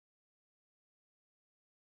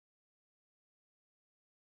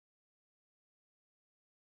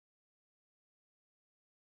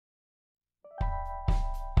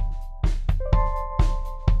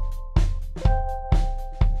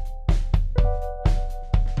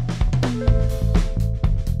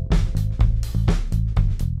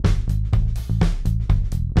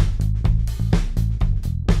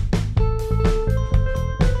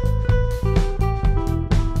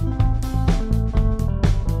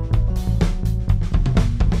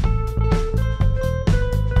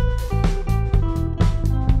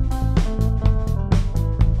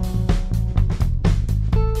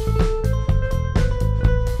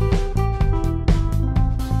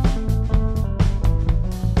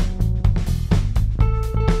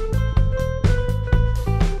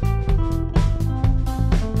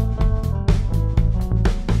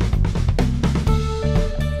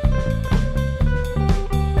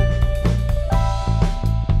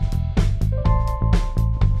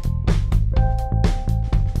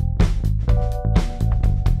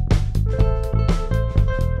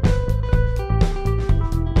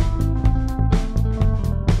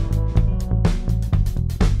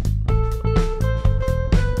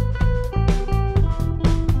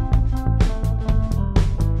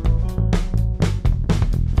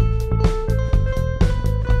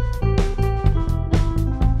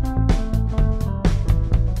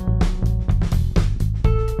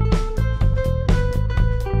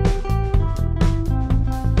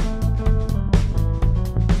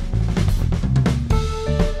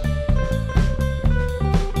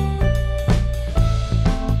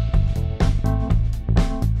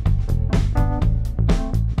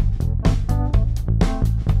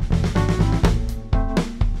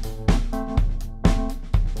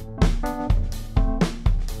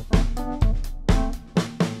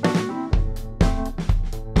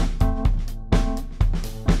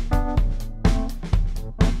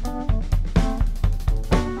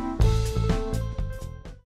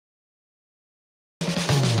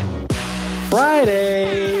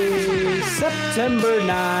September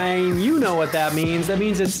 9. You know what that means. That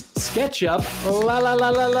means it's SketchUp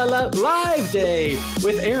Live Day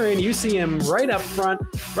with Aaron. You see him right up front,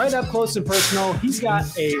 right up close and personal. He's got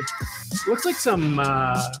looks like some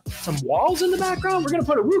walls in the background. We're going to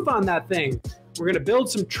put a roof on that thing. We're going to build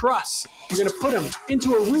some truss. We're going to put them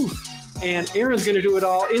into a roof. And Aaron's going to do it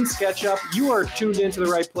all in SketchUp. You are tuned into the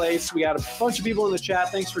right place. We got a bunch of people in the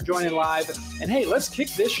chat. Thanks for joining live. And hey, let's kick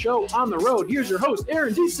this show on the road. Here's your host,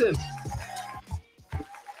 Aaron Deason.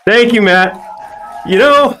 Thank you, Matt. You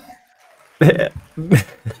know,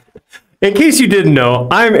 in case you didn't know,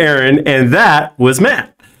 I'm Aaron, and that was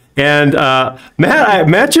Matt. And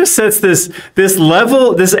Matt just sets this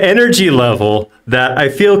energy level that I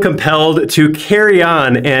feel compelled to carry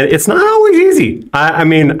on, and it's not always easy. I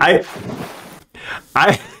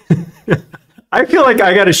feel like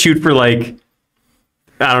I got to shoot for like,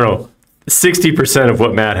 I don't know, 60% of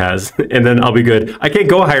what Matt has, and then I'll be good. I can't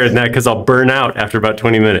go higher than that because I'll burn out after about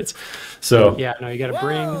 20 minutes. So yeah, no, you got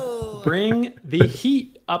to bring the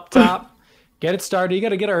heat up top, get it started. You got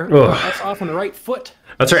to get us off on the right foot.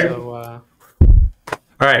 That's right. So,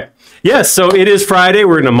 all right. Yes, so it is Friday.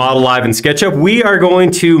 We're going to model live in SketchUp. We are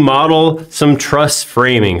going to model some truss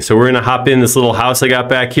framing. So we're going to hop in this little house I got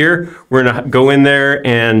back here. We're going to go in there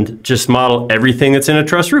and just model everything that's in a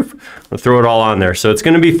truss roof. We'll throw it all on there. So it's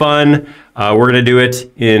going to be fun. We're going to do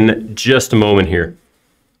it in just a moment here.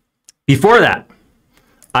 Before that,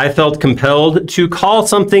 I felt compelled to call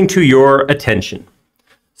something to your attention.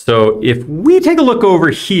 So if we take a look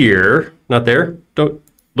over here, not there, don't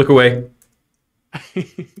look away.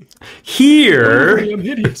 Here,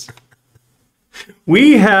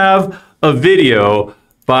 we have a video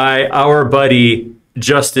by our buddy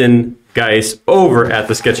Justin Geis over at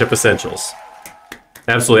the SketchUp Essentials.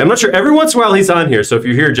 Absolutely. I'm not sure. Every once in a while he's on here, so if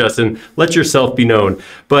you're here, Justin, let yourself be known.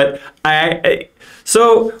 But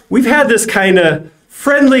so we've had this kind of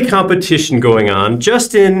friendly competition going on.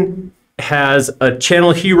 Justin has a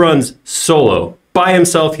channel he runs solo by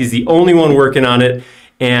himself. He's the only one working on it.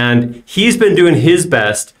 And he's been doing his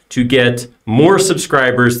best to get more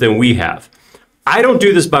subscribers than we have. I don't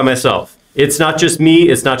do this by myself. It's not just me.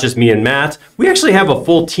 It's not just me and Matt. We actually have a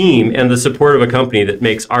full team and the support of a company that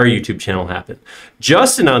makes our YouTube channel happen.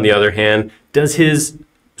 Justin, on the other hand, does his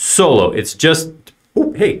solo. It's just,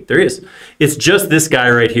 oh, hey, there he is. It's just this guy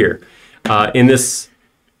right here in this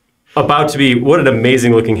about to be, what an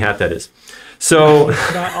amazing looking hat that is. So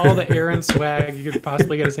got all the Aaron swag you could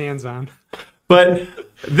possibly get his hands on. But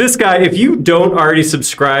this guy, if you don't already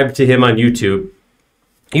subscribe to him on YouTube,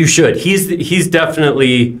 you should. He's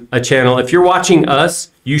definitely a channel. If you're watching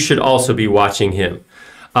us, you should also be watching him.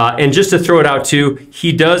 And just to throw it out too,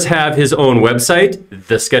 he does have his own website,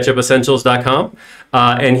 thesketchupessentials.com,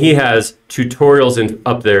 and he has tutorials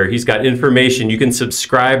up there. He's got information. You can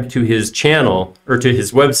subscribe to his channel or to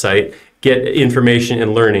his website, get information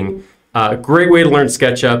and learning. Great way to learn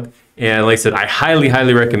SketchUp. And like I said, I highly,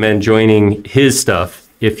 highly recommend joining his stuff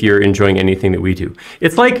if you're enjoying anything that we do.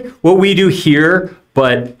 It's like what we do here,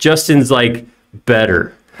 but Justin's like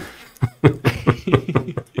better.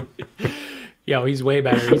 Yeah, he's way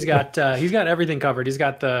better. He's got everything covered. He's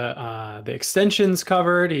got the extensions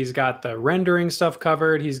covered. He's got the rendering stuff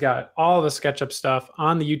covered. He's got all the SketchUp stuff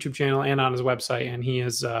on the YouTube channel and on his website. And he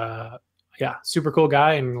is, yeah, super cool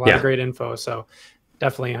guy and a lot of great info. So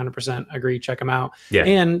definitely 100% agree. Check him out. Yeah.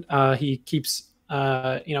 And he keeps,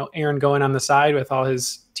 you know, Aaron going on the side with all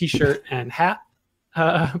his t-shirt and hat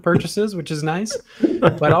purchases, which is nice,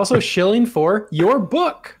 but also shilling for your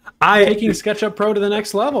book. Taking SketchUp Pro to the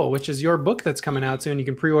next level, which is your book that's coming out soon. You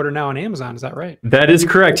can pre-order now on Amazon. Is that right? That is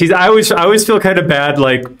correct. I always feel kind of bad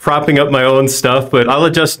like propping up my own stuff, but I'll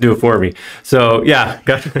let Justin do it for me. So yeah,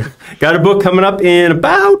 got a book coming up in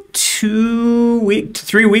about 3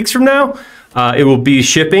 weeks from now. It will be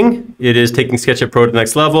shipping. It is taking SketchUp Pro to the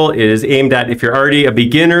next level. It is aimed at if you're already a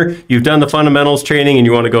beginner, you've done the fundamentals training, and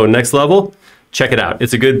you want to go next level. Check it out.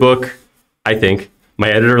 It's a good book, I think. My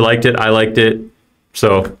editor liked it. I liked it.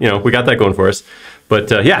 So, you know, we got that going for us. But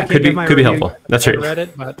yeah, could be helpful. That's right. I read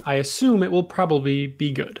it, but I assume it will probably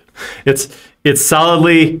be good. It's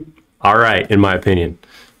solidly all right, in my opinion.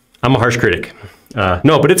 I'm a harsh critic.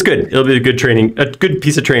 No, but it's good. It'll be a good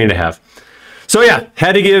piece of training to have. So yeah,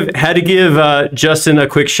 had to give Justin a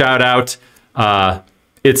quick shout out. I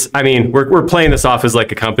mean, we're playing this off as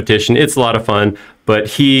like a competition. It's a lot of fun, but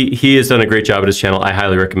he has done a great job at his channel. I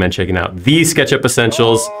highly recommend checking out the SketchUp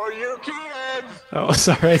Essentials. Oh,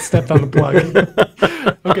 sorry, I stepped on the plug.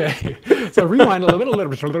 Okay, so rewind a little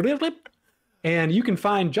bit, and you can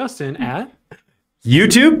find Justin at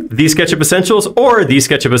YouTube, the SketchUp Essentials, or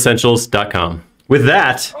thesketchupessentials.com. With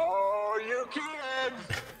that,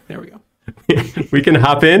 there we go. we can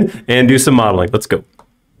hop in and do some modeling. Let's go.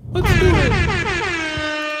 Let's do it.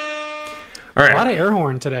 All right. A lot of air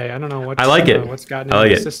horn today. I don't know what's, I like it. What's gotten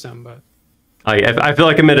into the system, but I feel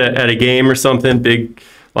like I'm at a game or something. Big,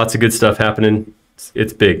 lots of good stuff happening.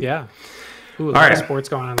 It's big. Yeah. Ooh, a lot of sports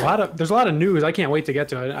going on. There's a lot of news. I can't wait to get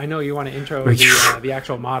to it. I know you want to intro the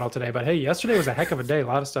actual model today, but hey, yesterday was a heck of a day. A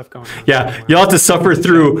lot of stuff going on. Yeah, you'll have to suffer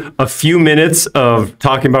through a few minutes of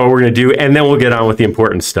talking about what we're going to do, and then we'll get on with the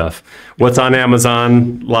important stuff. What's on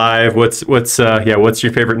Amazon Live? What's your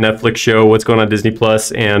favorite Netflix show? What's going on Disney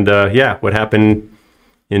Plus? And what happened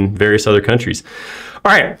in various other countries.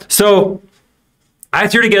 All right, so I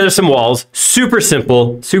threw together some walls, super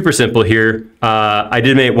simple here. I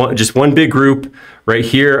did make just one big group. Right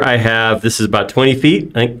here I have, this is about 20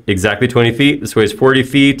 feet, I think exactly 20 feet. This way is 40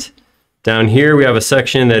 feet. Down here we have a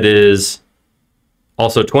section that is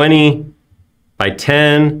also 20 by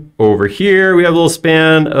 10. Over here we have a little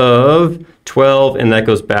span of 12, and that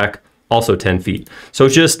goes back also 10 feet. So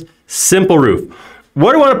just simple roof.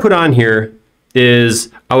 What I want to put on here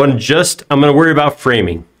is I'm going to worry about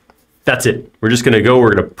framing. That's it. We're just going to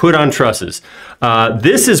we're going to put on trusses.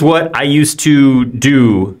 This is what I used to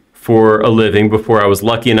do for a living before I was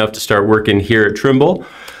lucky enough to start working here at Trimble.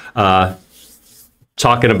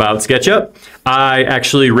 Talking about SketchUp, I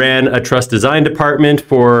actually ran a truss design department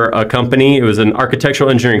for a company. It was an architectural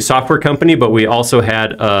engineering software company, but we also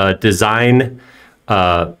had a design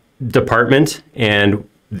department, and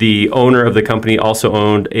the owner of the company also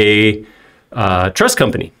owned a truss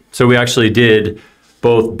company. So we actually did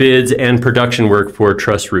both bids and production work for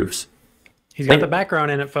truss roofs. He's got the background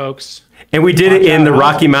in it, folks. And we did it in the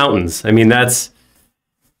Rocky Mountains. I mean, that's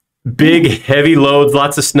big, heavy loads,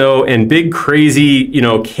 lots of snow, and big, crazy,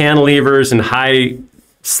 cantilevers and high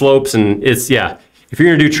slopes. And it's, if you're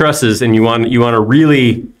gonna do trusses and you want to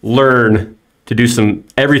really learn to do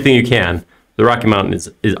everything you can, the Rocky Mountains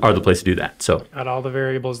are the place to do that. So got all the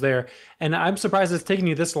variables there. And I'm surprised it's taking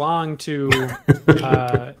you this long to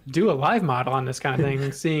do a live model on this kind of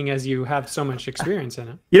thing, seeing as you have so much experience in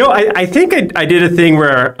it. I think I did a thing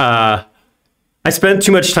where I spent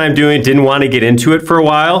too much time didn't want to get into it for a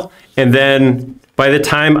while. And then by the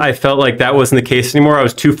time I felt like that wasn't the case anymore, I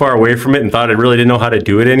was too far away from it and thought I really didn't know how to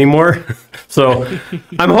do it anymore. So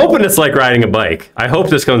I'm hoping it's like riding a bike. I hope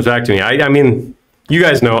this comes back to me. I mean, you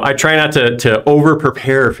guys know, I try not to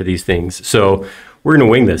over-prepare for these things. So we're going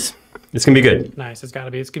to wing this. It's going to be good. Nice. It's got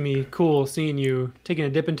to be. It's going to be cool seeing you taking a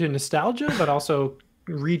dip into nostalgia, but also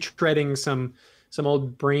retreading some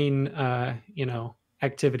old brain,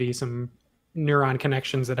 activity, some neuron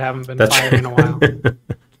connections that haven't been fired in a while.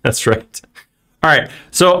 That's right. All right,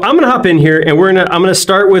 so I'm gonna hop in here and I'm gonna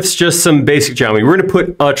start with just some basic geometry. We're gonna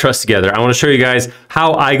put a truss together. I wanna show you guys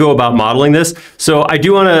how I go about modeling this. So I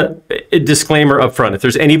do want a disclaimer up front. If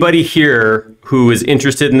there's anybody here who is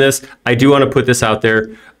interested in this, I do wanna put this out there.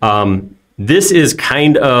 This is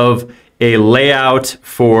kind of a layout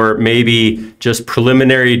for maybe just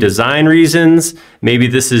preliminary design reasons. Maybe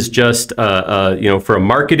this is just for a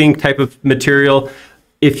marketing type of material.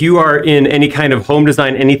 If you are in any kind of home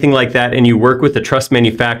design, anything like that, and you work with the truss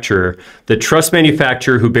manufacturer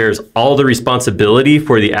who bears all the responsibility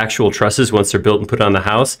for the actual trusses once they're built and put on the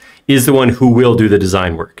house is the one who will do the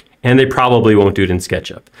design work. And they probably won't do it in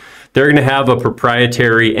SketchUp. They're going to have a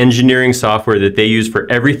proprietary engineering software that they use for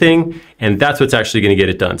everything, and that's what's actually going to get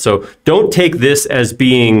it done. So don't take this as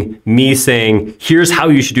being me saying, here's how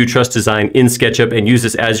you should do truss design in SketchUp and use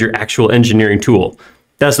this as your actual engineering tool.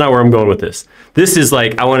 That's not where I'm going with this. This is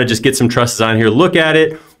like, I want to just get some trusses on here, look at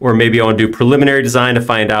it, or maybe I want to do preliminary design to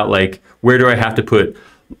find out like, where do I have to put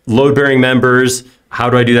load-bearing members?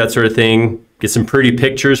 How do I do that sort of thing? Get some pretty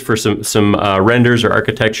pictures for some renders or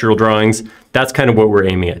architectural drawings. That's kind of what we're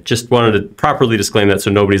aiming at. Just wanted to properly disclaim that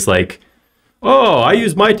so nobody's like, oh, I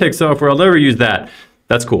use my tech software, I'll never use that.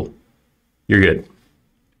 That's cool. You're good.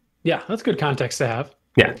 Yeah, that's good context to have.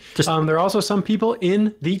 Yeah. There are also some people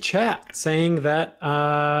in the chat saying that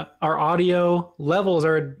our audio levels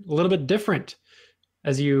are a little bit different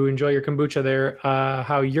as you enjoy your kombucha there,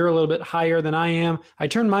 how you're a little bit higher than I am. I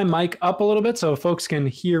turned my mic up a little bit so folks can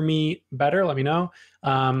hear me better. Let me know.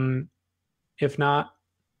 If not,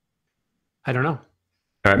 I don't know.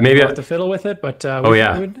 All right, maybe I'll have to fiddle with it, but hold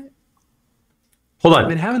on. I've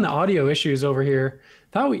been having the audio issues over here.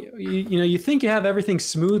 Thought you think you have everything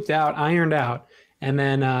smoothed out, ironed out, and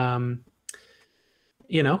then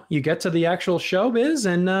you get to the actual showbiz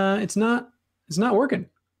and it's not working.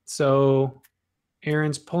 So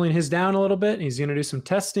Aaron's pulling his down a little bit. He's going to do some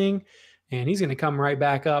testing, and he's going to come right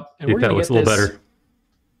back up. And we're going to get a little better.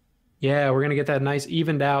 Yeah, we're going to get that nice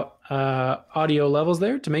evened out audio levels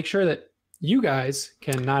there to make sure that you guys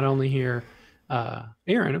can not only hear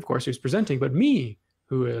Aaron, of course, who's presenting, but me,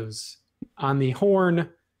 who is on the horn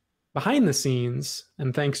behind the scenes.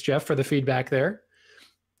 And thanks, Jeff, for the feedback there.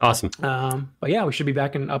 Awesome. But yeah, we should be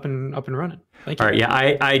back and up and running. Thank you. All right.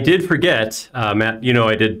 Yeah, I did forget, Matt. You know,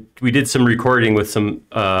 we did some recording with some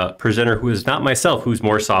presenter who is not myself, who's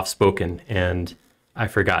more soft spoken, and I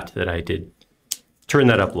forgot that I did turn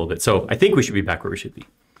that up a little bit. So I think we should be back where we should be.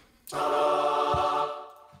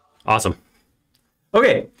 Awesome.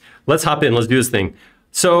 Okay, let's hop in. Let's do this thing.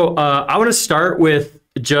 So I want to start with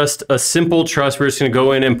just a simple truss. We're just going to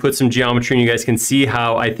go in and put some geometry, and you guys can see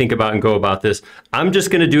how I think about and go about this. I'm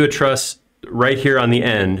just going to do a truss right here on the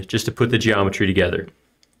end just to put the geometry together.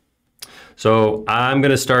 So I'm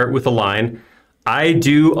going to start with a line. I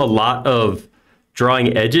do a lot of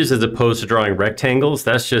drawing edges as opposed to drawing rectangles.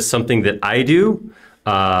 That's just something that I do,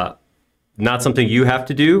 not something you have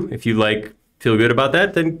to do. If you feel good about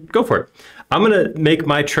that, then go for it. I'm going to make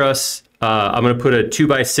my truss. I'm going to put a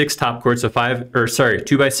 2x6 top chord, so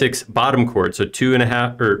 2x6 bottom chord, so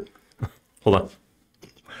 2.5, or hold on.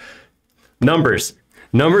 Numbers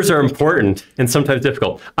are important and sometimes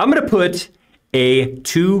difficult. I'm going to put a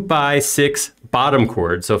 2x6 bottom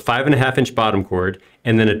chord, so 5.5-inch bottom chord,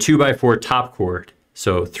 and then a 2x4 top chord,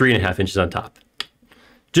 so 3.5 inches on top.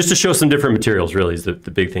 Just to show some different materials, really, is the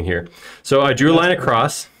big thing here. So I drew a line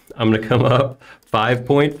across. I'm going to come up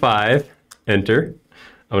 5.5, enter.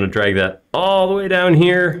 I'm going to drag that all the way down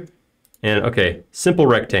here. And okay, simple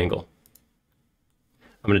rectangle.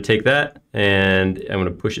 I'm going to take that and I'm going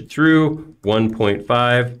to push it through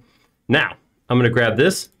 1.5. Now, I'm going to grab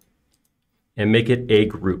this and make it a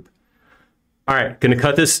group. All right, going to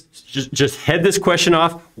cut this, just head this question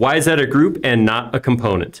off. Why is that a group and not a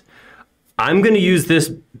component? I'm going to use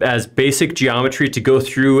this as basic geometry to go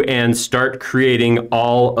through and start creating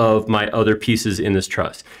all of my other pieces in this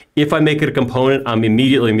truss. If I make it a component, I'm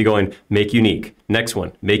immediately going to be going, make unique, next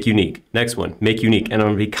one, make unique, next one, make unique, and I'm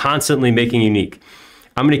going to be constantly making unique.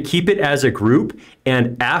 I'm going to keep it as a group,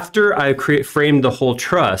 and after I frame the whole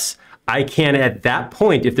truss, I can, at that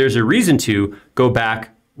point, if there's a reason to, go back,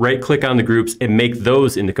 right-click on the groups, and make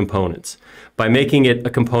those into components. By making it a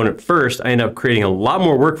component first, I end up creating a lot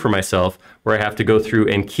more work for myself where I have to go through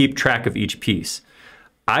and keep track of each piece.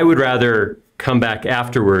 I would rather come back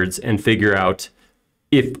afterwards and figure out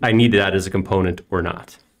if I need that as a component or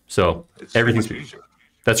not. So everything's easy.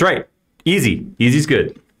 That's right. Easy. Easy's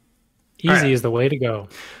good. Easy is the way to go.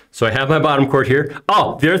 So I have my bottom chord here.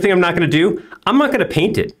 Oh, the other thing I'm not going to do, I'm not going to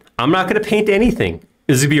paint it. I'm not going to paint anything.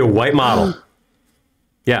 This is going to be a white model.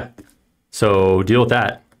 Yeah. So deal with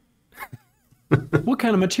that. What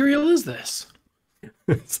kind of material is this?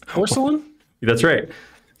 Porcelain? That's right.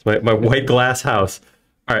 It's my white glass house.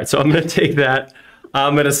 All right, so I'm going to take that.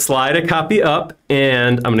 I'm going to slide a copy up,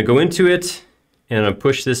 and I'm going to go into it, and I'm going to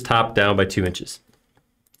push this top down by 2 inches.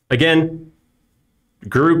 Again,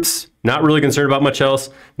 groups, not really concerned about much else.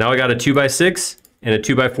 Now I got a 2x6 and a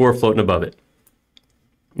 2x4 floating above it.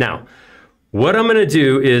 Now, what I'm going to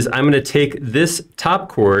do is I'm going to take this top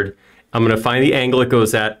chord, I'm going to find the angle it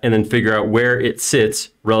goes at, and then figure out where it sits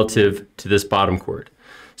relative to this bottom chord.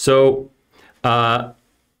 So I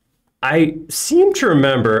seem to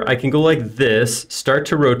remember I can go like this, start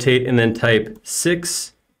to rotate, and then type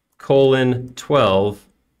 6:12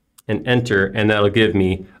 and enter, and that'll give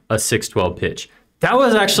me a 6/12 pitch. That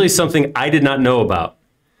was actually something I did not know about.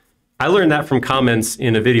 I learned that from comments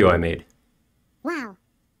in a video I made. Wow.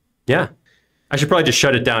 Yeah. I should probably just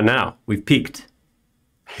shut it down now. We've peaked.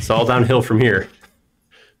 It's all downhill from here.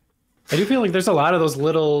 I do feel like there's a lot of those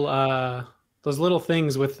little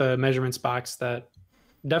things with the measurements box that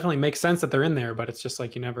definitely make sense that they're in there, but it's just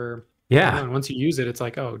like you never. Yeah. You know, once you use it, it's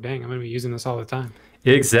like, oh dang, I'm gonna be using this all the time.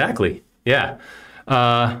 Exactly. Yeah.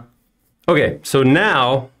 Okay. So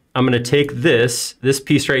now I'm going to take this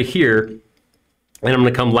piece right here, and I'm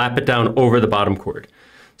going to come lap it down over the bottom chord.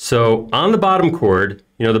 So on the bottom chord,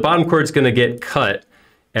 you know, the bottom chord is going to get cut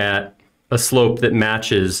at a slope that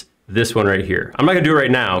matches this one right here. I'm not going to do it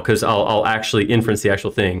right now because I'll actually inference the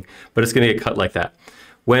actual thing, but it's going to get cut like that.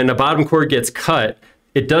 When a bottom chord gets cut,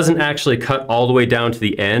 it doesn't actually cut all the way down to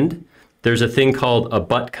the end. There's a thing called a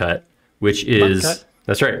butt cut, which is, butt cut.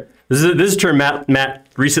 That's right. This is a term Matt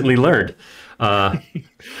recently learned.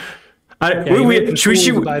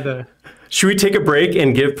 Should we take a break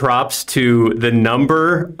and give props to the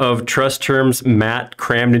number of truss terms Matt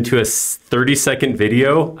crammed into a 30-second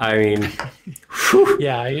video? I mean, whew.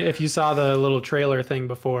 Yeah, if you saw the little trailer thing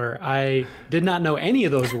before, I did not know any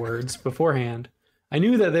of those words beforehand. I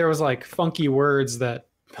knew that there was like funky words that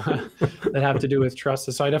that have to do with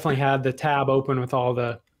trusses, so I definitely had the tab open with all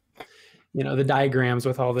the you know, the diagrams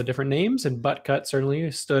with all the different names, and butt cut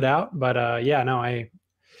certainly stood out. But yeah, no,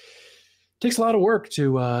 takes a lot of work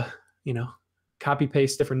to you know, copy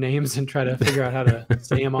paste different names and try to figure out how to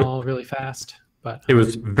say them all really fast. But It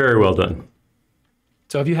was very well done.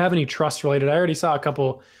 so if you have any trust related, I already saw a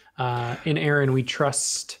couple in Aaron We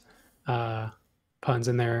Trust puns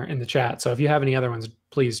in there in the chat. So if you have any other ones,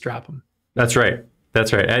 please drop them. That's right.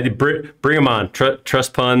 That's right. Bring them on.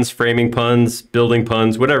 Trust puns, framing puns, building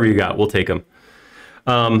puns, whatever you got, we'll take them.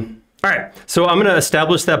 All right. So I'm going to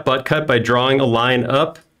establish that butt cut by drawing a line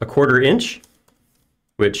up 1/4 inch,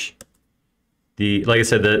 which like I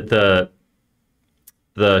said, the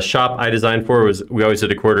shop I designed for was, we always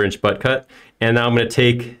did a 1/4 inch butt cut. And now I'm going to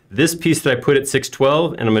take this piece that I put at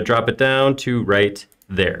 612 and I'm going to drop it down to right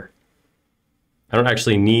there. I don't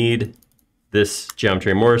actually need this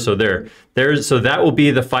geometry anymore. So so that will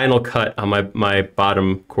be the final cut on my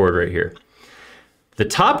bottom chord right here. The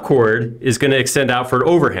top chord is going to extend out for an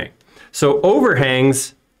overhang. So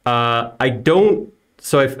overhangs, I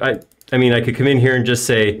mean, I could come in here and just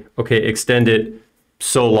say, okay, extend it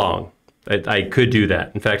so long. I could do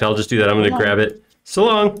that. In fact, I'll just do that. I'm going to grab it so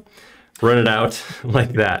long, run it out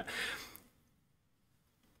like that.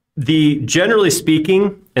 Generally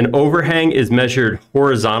speaking, an overhang is measured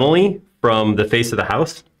horizontally from the face of the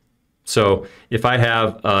house. So if I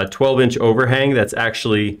have a 12-inch overhang, that's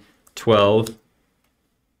actually 12.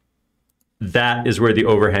 That is where the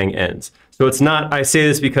overhang ends. So it's not, I say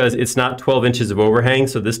this because it's not 12 inches of overhang.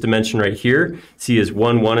 So this dimension right here, see, is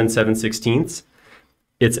 1 7/16.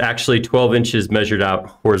 It's actually 12 inches measured out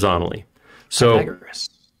horizontally. So Pythagoras.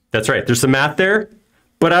 That's right. There's some math there,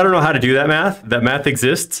 but I don't know how to do that math. That math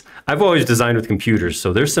exists. I've always designed with computers,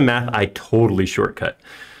 so there's some math I totally shortcut.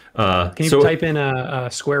 Can you type in a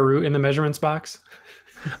square root in the measurements box?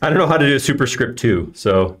 I don't know how to do a superscript 2,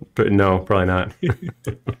 so no, probably not.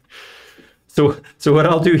 So what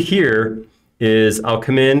I'll do here is I'll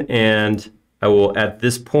come in and I will, at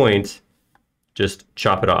this point, just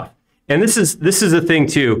chop it off. And this is a thing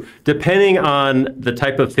too. Depending on the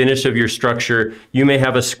type of finish of your structure, you may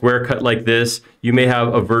have a square cut like this. You may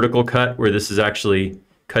have a vertical cut where this is actually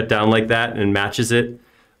cut down like that and matches it.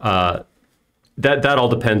 That all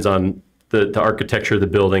depends on the architecture of the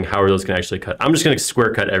building, how are those can actually cut. I'm just going to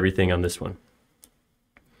square cut everything on this one.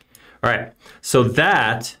 All right, so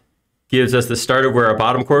that gives us the start of where our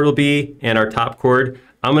bottom chord will be and our top chord.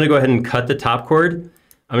 I'm going to go ahead and cut the top chord.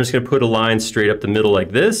 I'm just going to put a line straight up the middle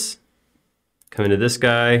like this. Come into this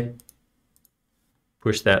guy,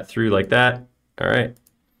 push that through like that. All right,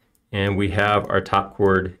 and we have our top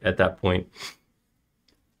chord at that point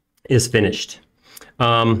is finished.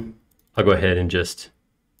 I'll go ahead and just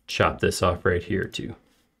chop this off right here too.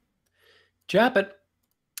 Chop it.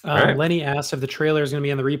 Right. Lenny asked if the trailer is going to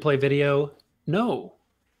be on the replay video. No.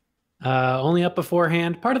 Only up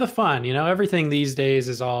beforehand. Part of the fun, you know, everything these days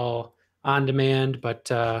is all on demand, but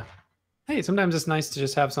hey, sometimes it's nice to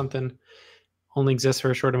just have something only exists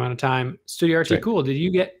for a short amount of time. Studio RT, right. Cool. Did you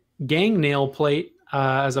get gang nail plate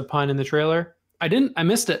as a pun in the trailer? I didn't. I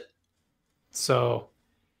missed it. So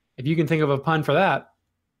if you can think of a pun for that,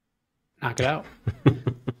 knock it out.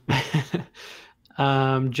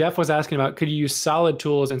 Jeff was asking about, could you use solid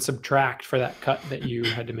tools and subtract for that cut that you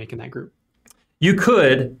had to make in that group? You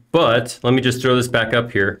could, but let me just throw this back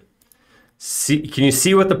up here. Can you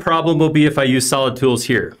see what the problem will be if I use solid tools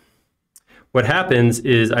here? What happens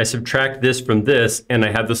is I subtract this from this and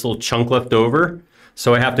I have this little chunk left over.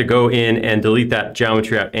 So I have to go in and delete that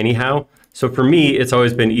geometry out anyhow. So for me, it's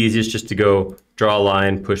always been easiest just to go draw a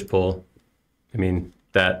line, push, pull. I mean,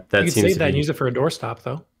 that you seems could save to that be... and use it for a doorstop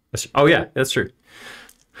though. Oh yeah, that's true.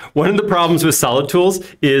 One of the problems with solid tools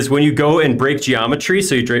is when you go and break geometry,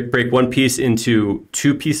 so you break one piece into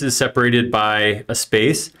two pieces separated by a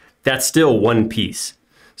space, that's still one piece.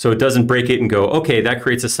 So it doesn't break it and go, okay, that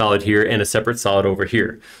creates a solid here and a separate solid over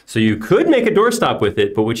here. So you could make a doorstop with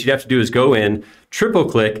it, but what you'd have to do is go in, triple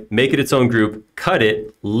click, make it its own group, cut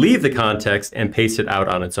it, leave the context, and paste it out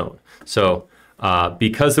on its own. So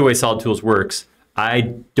because the way solid tools works,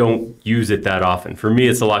 I don't use it that often. For me,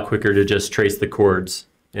 it's a lot quicker to just trace the chords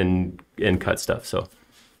and cut stuff. So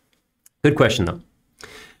good question though.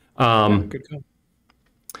 Good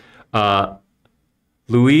call.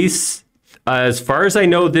 Luis, as far as I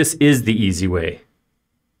know, this is the easy way.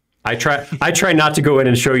 I try not to go in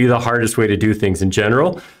and show you the hardest way to do things in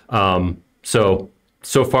general. So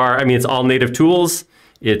far, I mean, it's all native tools.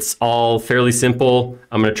 It's all fairly simple.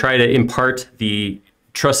 I'm going to try to impart the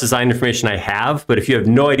truss design information I have, but if you have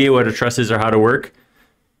no idea what a truss is or how to work,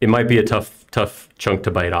 it might be a tough chunk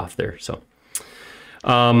to bite off there. So,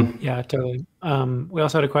 yeah, totally. We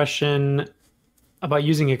also had a question. about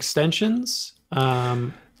using extensions.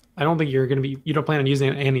 I don't think you don't plan on using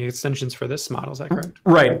any extensions for this model, is that correct?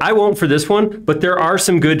 Right, I won't for this one, but there are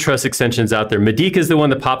some good truss extensions out there. Medica is the one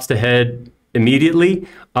that pops to head immediately.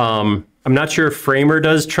 I'm not sure if Framer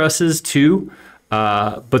does trusses too,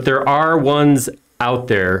 but there are ones out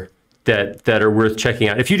there that are worth checking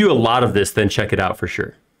out. If you do a lot of this, then check it out for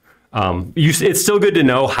sure. It's still good to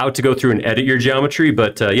know how to go through and edit your geometry,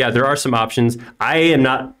 but yeah, there are some options. I am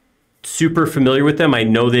not super familiar with them. I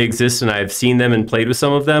know they exist and I've seen them and played with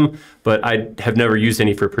some of them, but I have never used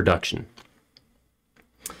any for production.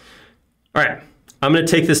 All right, I'm gonna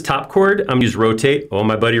take this top chord, I'm gonna use rotate, oh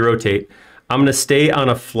my buddy rotate. I'm gonna stay on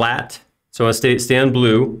a flat, so I'm gonna stay on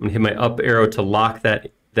blue, I'm gonna hit my up arrow to lock that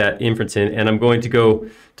inference in, and I'm going to go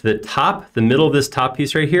to the top, the middle of this top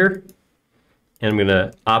piece right here, and I'm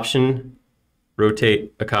gonna option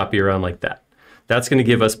rotate a copy around like that. That's going to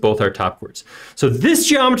give us both our top chords. So this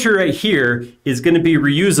geometry right here is going to be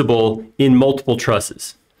reusable in multiple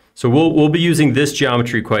trusses. So we'll be using this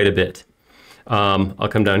geometry quite a bit. I'll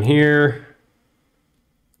come down here.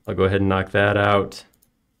 I'll go ahead and knock that out.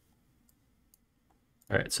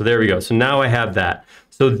 All right, so there we go. So now I have that.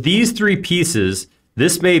 So these three pieces,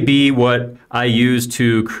 this may be what I use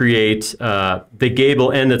to create the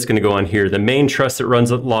gable end that's going to go on here, the main truss that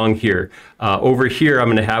runs along here. Over here, I'm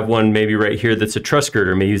going to have one maybe right here that's a truss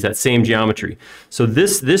girder, may use that same geometry. So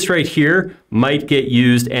this right here might get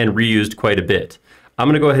used and reused quite a bit. I'm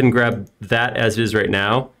going to go ahead and grab that as it is right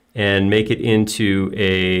now and make it into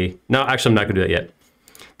a, no, actually I'm not going to do that yet.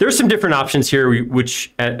 There's some different options here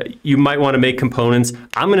which you might want to make components.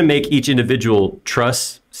 I'm going to make each individual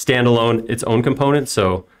truss standalone its own component,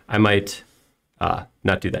 so I might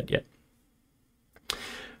not do that yet.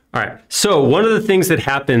 All right, so one of the things that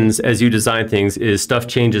happens as you design things is stuff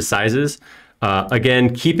changes sizes.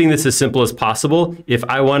 Again, keeping this as simple as possible. If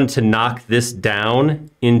I wanted to knock this down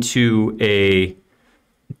into a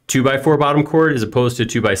 2x4 bottom chord as opposed to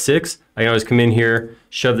 2x6, I can always come in here,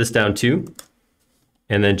 shove this down 2,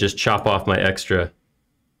 and then just chop off my extra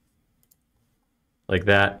like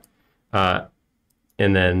that.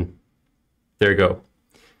 And then there you go.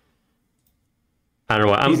 I don't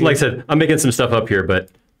know why. Like I said, I'm making some stuff up here, but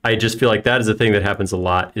I just feel like that is a thing that happens a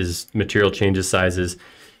lot, is material changes sizes.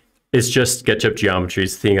 It's just SketchUp geometry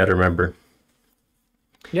is the thing I gotta remember.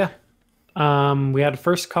 Yeah. We had a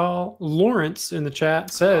first call. Lawrence in the chat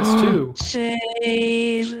says too.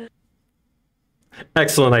 Shame.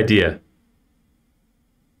 Excellent idea.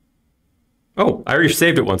 Oh, I already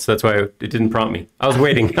saved it once. That's why it didn't prompt me. I was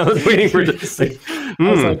waiting. I was waiting for just like, I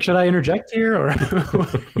was like, should I interject here or?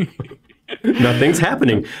 Nothing's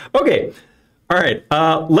happening. Okay. All right.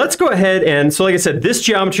 Let's go ahead and, so like I said, this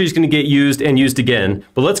geometry is going to get used and used again,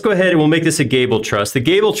 but let's go ahead and we'll make this a gable truss. The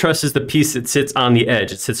gable truss is the piece that sits on the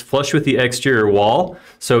edge. It sits flush with the exterior wall.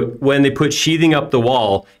 So when they put sheathing up the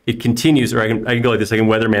wall, it continues, or I can go like this, I can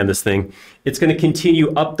weatherman this thing. It's going to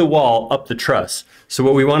continue up the wall, up the truss. So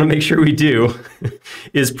what we want to make sure we do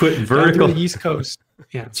is put vertical. Down to the East Coast.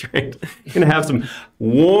 Yeah, that's right. You're going to have some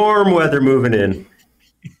warm weather moving in.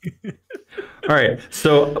 All right,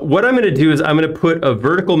 so what I'm going to do is I'm going to put a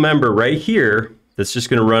vertical member right here that's just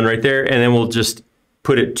going to run right there, and then we'll just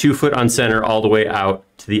put it 2 foot on center all the way out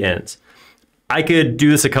to the ends. I could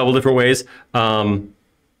do this a couple different ways. I'm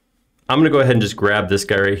going to go ahead and just grab this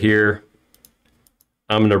guy right here.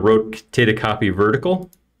 I'm going to rotate a copy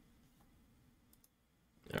vertical.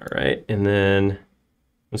 All right, and then I'm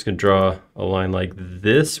just going to draw a line like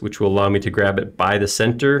this, which will allow me to grab it by the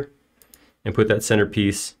center and put that center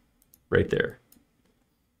piece right there.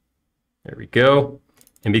 There we go.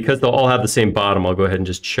 And because they'll all have the same bottom, I'll go ahead and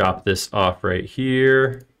just chop this off right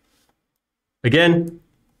here. Again,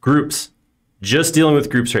 groups. Just dealing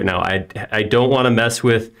with groups right now. I don't want to mess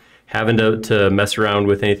with having to mess around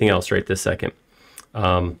with anything else right this second.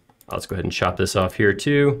 I'll just go ahead and chop this off here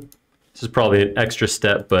too. This is probably an extra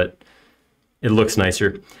step, but it looks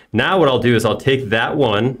nicer. Now what I'll do is I'll take that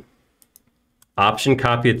one, option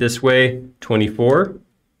copy it this way, 24,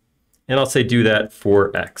 and I'll say do that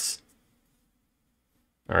for X.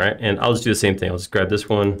 All right, and I'll just do the same thing. I'll just grab this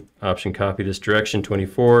one, option copy this direction,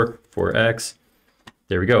 24 for X.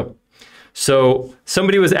 There we go. So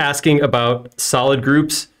somebody was asking about solid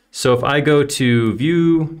groups. So if I go to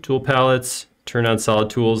View, Tool Palettes, turn on Solid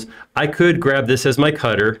Tools, I could grab this as my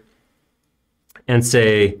cutter and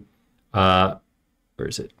say, where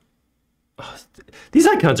is it? Oh, these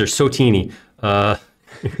icons are so teeny.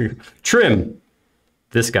 Trim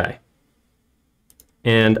this guy.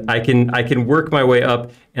 And I can work my way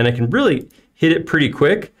up and I can really hit it pretty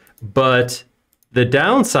quick, but the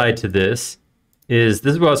downside to this is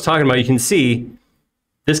what I was talking about. You can see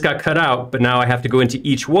this got cut out, but now I have to go into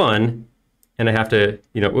each one and I have to,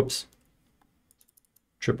 whoops,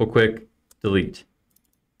 triple click, delete,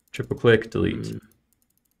 triple click, delete.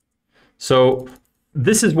 So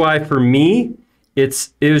this is why for me, it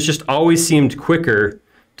was just always seemed quicker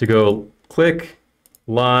to go click,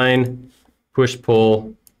 line, push,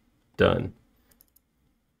 pull, done.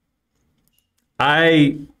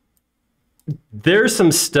 There's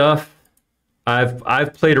some stuff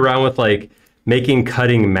I've played around with, like making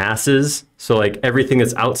cutting masses. So like everything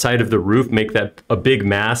that's outside of the roof, make that a big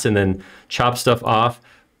mass and then chop stuff off.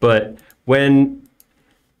 But when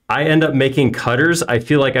I end up making cutters, I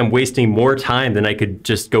feel like I'm wasting more time than I could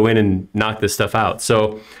just go in and knock this stuff out.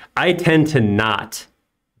 So I tend to not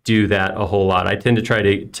do that a whole lot. I tend to try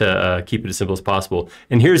to keep it as simple as possible.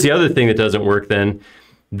 And here's the other thing that doesn't work then.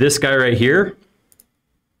 This guy right here,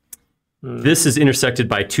 this is intersected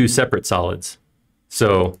by two separate solids.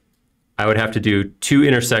 So I would have to do two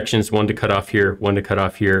intersections, one to cut off here, one to cut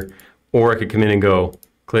off here, or I could come in and go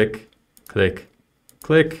click, click,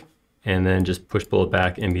 click, and then just push pull it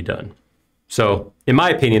back and be done. So in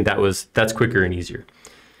my opinion, that's quicker and easier.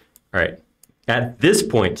 All right, at this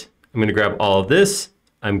point, I'm gonna grab all of this.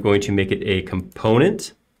 I'm going to make it a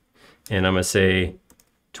component, and I'm gonna say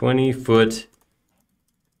 20-foot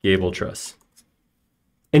Gable Truss.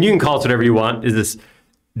 And you can call it whatever you want. Is this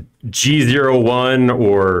G01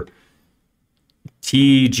 or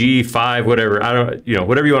TG5, whatever, I don't,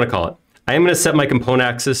 whatever you want to call it. I am going to set my component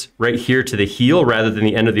axis right here to the heel rather than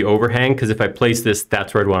the end of the overhang, because if I place this,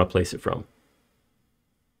 that's where I'd want to place it from.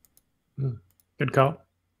 Good call.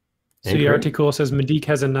 CRT Cool says Medique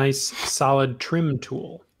has a nice solid trim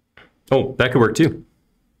tool. Oh, that could work too.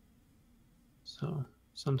 So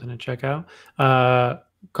something to check out. A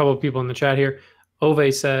couple of people in the chat here.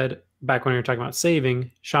 Ove said, back when we were talking about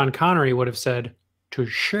saving, Sean Connery would have said to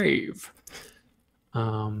shave.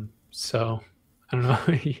 So I don't know.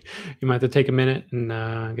 You might have to take a minute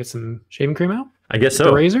and get some shaving cream out. I guess so.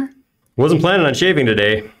 The razor. Wasn't planning on shaving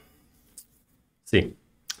today. Let's see.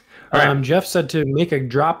 All right. Jeff said to make a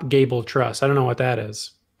drop Gable truss. I don't know what that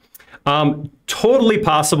is. Totally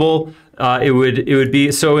possible. It would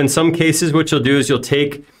be, so in some cases what you'll do is you'll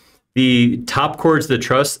take the top cords of the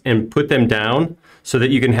truss and put them down so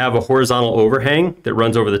that you can have a horizontal overhang that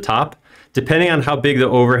runs over the top. Depending on how big the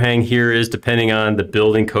overhang here is, depending on the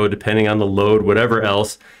building code, depending on the load, whatever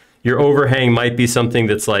else, your overhang might be something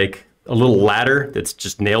that's like a little ladder that's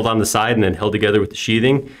just nailed on the side and then held together with the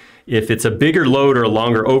sheathing. If it's a bigger load or a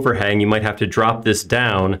longer overhang, you might have to drop this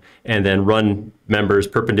down and then run members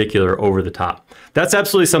perpendicular over the top. That's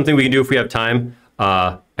absolutely something we can do if we have time.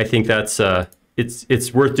 I think that's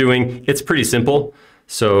it's worth doing. It's pretty simple,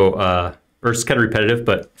 so or it's kind of repetitive.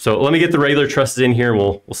 But so let me get the regular trusses in here, and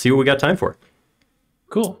we'll see what we got time for.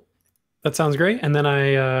 Cool. That sounds great. And then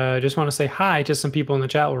I just want to say hi to some people in the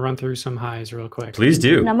chat. We'll run through some highs real quick. Please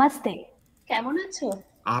do. Namaste. Kamu Natsu.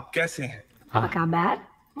 आप कैसे हैं? Apa kabar?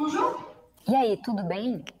 Bonjour. E aí, tudo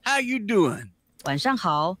bem? How you doing? 晚上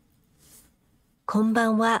好，こんば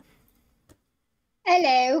んは.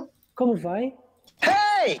 Hello. Como vai?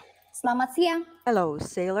 Hey! Selamat siang. hello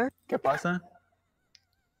sailor. ¿Qué pasa?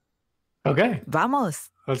 Okay, Vamos.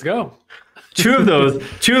 let's go. Two of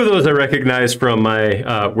those I recognize from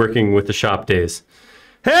my working with the shop days.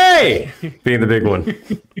 Hey, being the big one.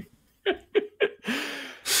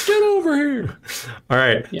 Get over here. All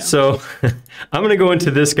right, Yeah. so I'm gonna go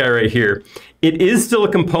into this guy right here. It is still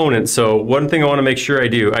a component, so one thing I wanna make sure I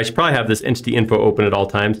do, I should probably have this entity info open at all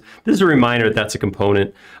times. This is a reminder that that's a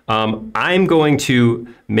component. I'm going to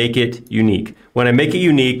make it unique. When I make it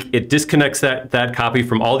unique, it disconnects that copy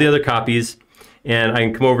from all the other copies, and I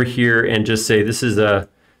can come over here and just say this is a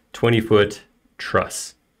 20-foot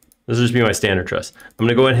truss. This will just be my standard truss. I'm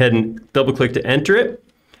gonna go ahead and double click to enter it,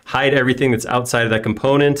 hide everything that's outside of that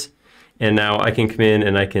component, and now I can come in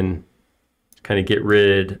and I can kind of get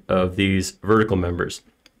rid of these vertical members.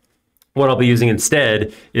 What I'll be using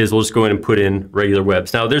instead is we'll just go in and put in regular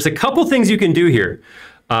webs. Now there's a couple things you can do here.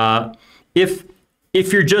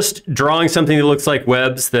 If you're just drawing something that looks like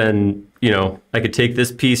webs, then I could take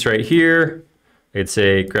this piece right here, I could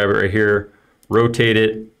say grab it right here, rotate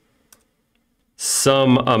it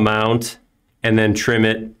some amount, and then trim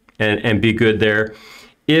it and be good there.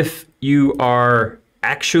 If you are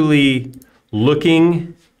actually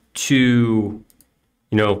looking to,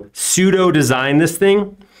 pseudo design this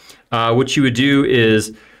thing, what you would do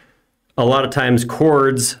is a lot of times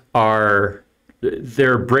cords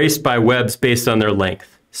they're braced by webs based on their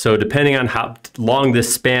length. So depending on how long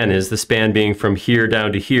this span is, the span being from here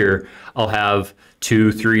down to here, I'll have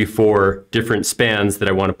 2, 3, 4 different spans that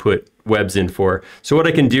I want to put webs in for. So what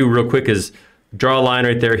I can do real quick is draw a line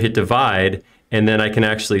right there, hit divide, and then I can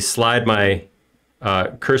actually slide my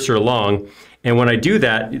cursor along. And when I do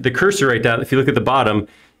that, the cursor right down, if you look at the bottom,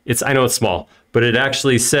 I know it's small, but it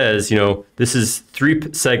actually says, you know, this is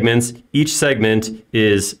 3 segments. Each segment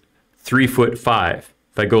is 3'5".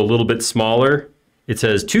 If I go a little bit smaller, it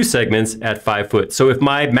says 2 segments at 5 foot. So if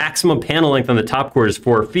my maximum panel length on the top chord is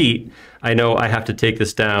 4 feet, I know I have to take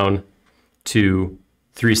this down to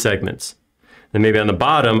 3 segments. Then maybe on the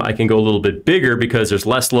bottom, I can go a little bit bigger because there's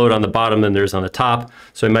less load on the bottom than there's on the top.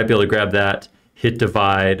 So I might be able to grab that, hit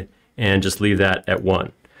divide, and just leave that at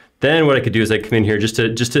 1. Then what I could do is I come in here just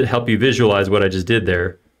to help you visualize what I just did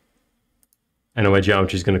there. I know my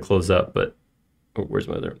geometry is going to close up, but oh, where's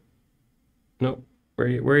my other? No, where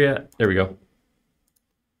are you at? There we go.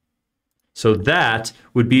 So that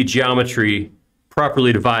would be geometry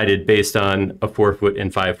properly divided based on a 4 foot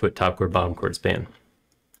and 5 foot top chord, bottom chord span.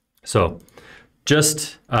 So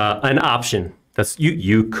just an option. That's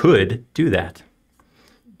you could do that.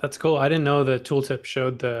 That's cool. I didn't know the tooltip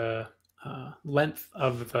showed the length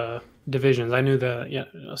of the divisions. I knew the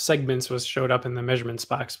segments showed up in the measurements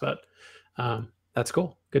box, but that's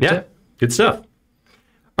cool. Good tip. Good stuff.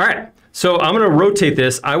 All right, so I'm going to rotate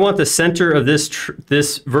this. I want the center of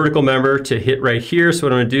this vertical member to hit right here. So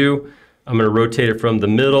what I'm going to do, I'm going to rotate it from the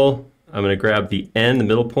middle. I'm going to grab the end, the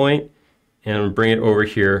middle point, and I'm going to bring it over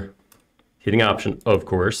here, hitting Option, of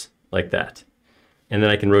course, like that. And then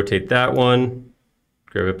I can rotate that one,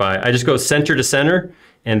 grab it by, I just go center to center,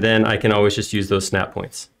 and then I can always just use those snap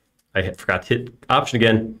points. I forgot to hit Option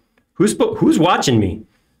again. Who's watching me?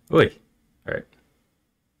 Oy. All right.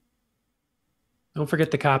 Don't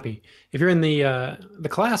forget to copy. If you're in the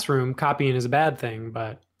classroom, copying is a bad thing,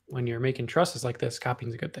 but when you're making trusses like this, copying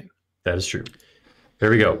is a good thing. That is true. There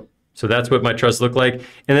we go. So that's what my truss look like.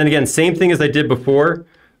 And then again, same thing as I did before.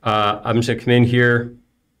 I'm just gonna come in here,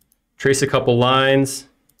 trace a couple lines,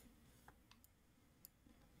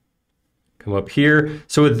 come up here.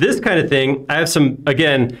 So with this kind of thing, I have some,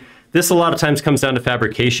 again, this a lot of times comes down to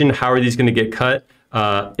fabrication. How are these gonna get cut?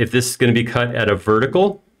 If this is gonna be cut at a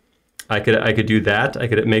vertical, I could do that. I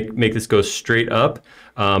could make this go straight up.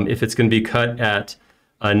 If it's going to be cut at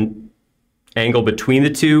an angle between the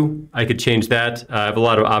two, I could change that. I have a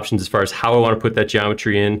lot of options as far as how I want to put that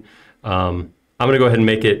geometry in. I'm going to go ahead and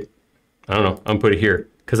make it, I don't know, I'm going to put it here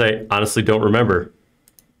because I honestly don't remember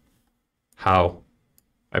how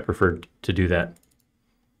I preferred to do that.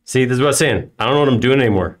 See, this is what I was saying. I don't know what I'm doing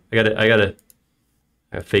anymore. I gotta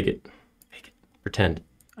fake it, pretend.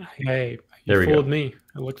 Hey, there we go. You fooled me.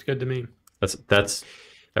 It looks good to me. That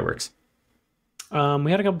works.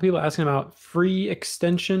 We had a couple people asking about free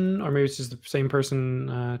extension, or maybe it's just the same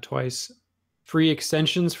person twice. Free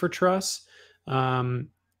extensions for truss, and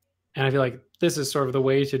I feel like this is sort of the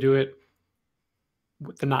way to do it,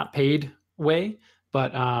 the not paid way.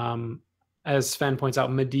 But as Sven points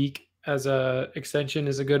out, Medique as a extension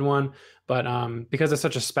is a good one. But because it's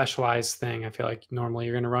such a specialized thing, I feel like normally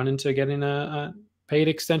you're going to run into getting a paid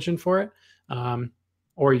extension for it.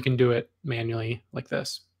 Or you can do it manually like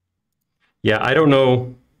this. Yeah, I don't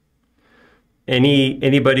know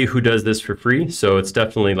anybody who does this for free. So it's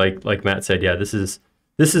definitely like Matt said, yeah, this is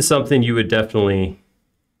something you would definitely,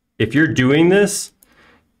 if you're doing this,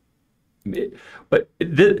 but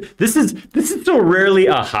this is so rarely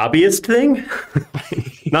a hobbyist thing.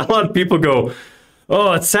 Not a lot of people go,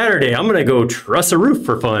 oh, it's Saturday, I'm gonna go truss a roof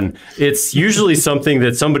for fun. It's usually something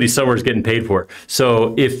that somebody somewhere is getting paid for.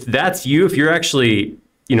 So if that's you, if you're actually,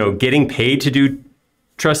 getting paid to do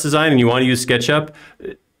truss design and you want to use SketchUp,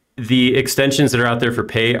 the extensions that are out there for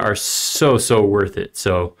pay are so worth it.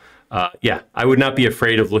 So yeah, I would not be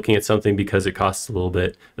afraid of looking at something because it costs a little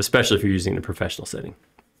bit, especially if you're using it in a professional setting.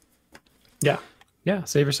 Yeah,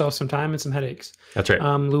 save yourself some time and some headaches. That's right.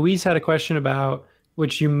 Louise had a question about,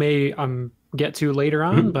 which you may get to later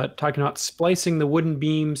on, but talking about splicing the wooden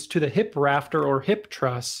beams to the hip rafter or hip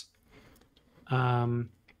truss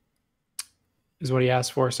is what he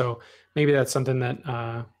asked for. So maybe that's something that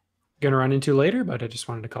going to run into later, but I just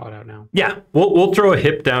wanted to call it out now. Yeah, we'll throw a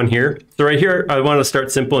hip down here. So right here, I want to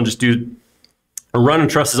start simple and just do a run of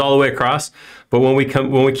trusses all the way across. But when we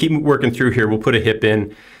keep working through here, we'll put a hip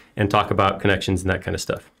in and talk about connections and that kind of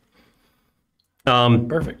stuff.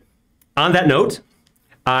 Perfect. On that note,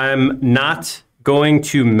 I'm not going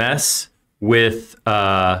to mess with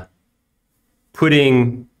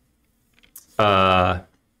putting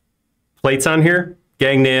plates on here,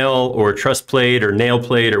 gang nail or truss plate or nail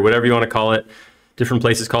plate or whatever you want to call it. Different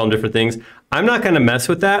places call them different things. I'm not going to mess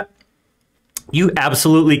with that. You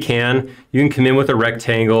absolutely can. You can come in with a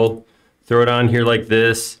rectangle, throw it on here like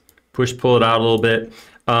this, pull it out a little bit.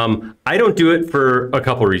 I don't do it for a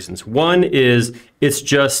couple reasons. One is it's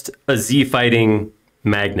just a Z-fighting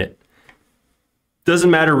magnet.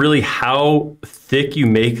 Doesn't matter really how thick you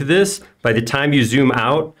make this. By the time you zoom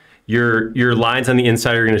out, your lines on the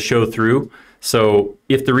inside are going to show through. So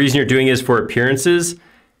if the reason you're doing it is for appearances,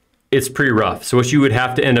 it's pretty rough. So what you would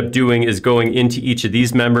have to end up doing is going into each of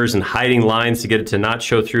these members and hiding lines to get it to not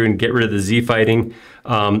show through and get rid of the Z-fighting.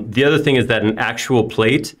 The other thing is that an actual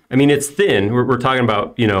plate, I mean, it's thin. We're talking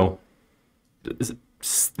about, you know,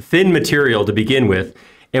 thin material to begin with.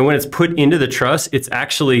 And when it's put into the truss, it's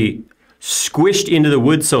actually squished into the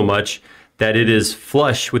wood so much that it is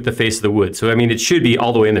flush with the face of the wood. So, I mean, it should be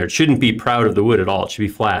all the way in there. It shouldn't be proud of the wood at all. It should be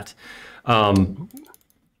flat.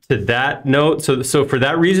 To that note, so for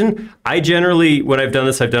that reason, I generally, when I've done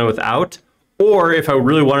this, I've done it without. Or if I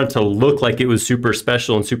really wanted to look like it was super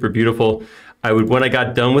special and super beautiful, I would, when I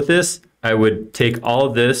got done with this, I would take all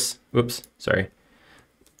of this. Whoops, sorry.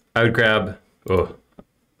 I would grab, oh,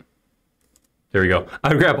 there we go. I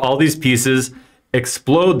would grab all these pieces,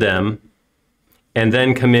 explode them, and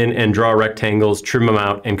then come in and draw rectangles, trim them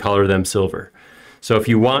out, and color them silver. So if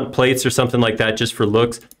you want plates or something like that just for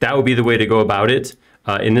looks, that would be the way to go about it.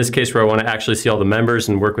 In this case, where I want to actually see all the members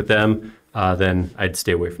and work with them, then I'd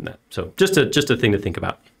stay away from that. So just a thing to think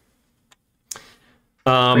about.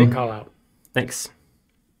 Great call out. Thanks.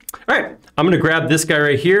 All right, I'm going to grab this guy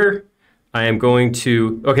right here. I am going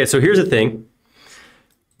to, okay, so here's the thing.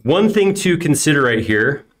 One thing to consider right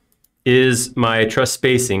here is my truss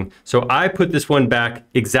spacing. So I put this one back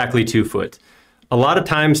exactly 2 foot. A lot of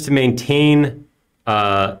times to maintain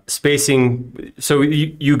spacing, so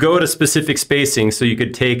you go at a specific spacing, so you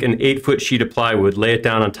could take an 8-foot sheet of plywood, lay it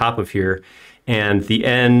down on top of here, and the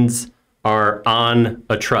ends are on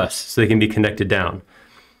a truss, so they can be connected down.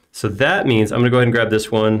 So that means I'm going to go ahead and grab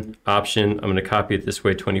this one option. I'm going to copy it this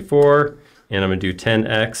way, 24, and I'm going to do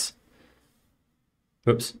 10x.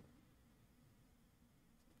 Oops.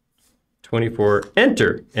 24,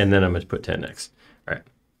 enter, and then I'm going to put 10x. All right.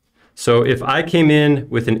 So if I came in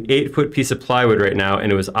with an 8-foot piece of plywood right now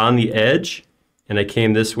and it was on the edge and I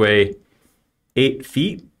came this way 8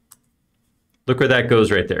 feet, look where that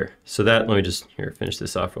goes right there. So that, let me just, here, finish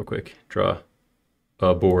this off real quick. Draw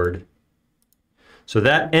a board. So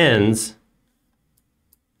that ends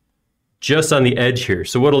just on the edge here.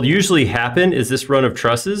 So what'll usually happen is this run of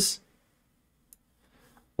trusses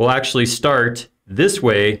will actually start this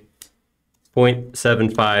way,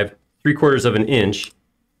 0.75, 3/4 of an inch.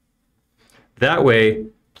 That way,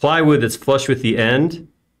 plywood that's flush with the end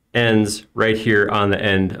ends right here on the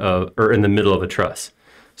end of, or in the middle of a truss.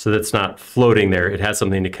 So that's not floating there. It has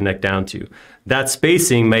something to connect down to. That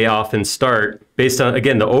spacing may often start based on,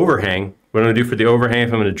 again, the overhang. What I'm going to do for the overhang,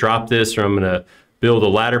 if I'm going to drop this or I'm going to build a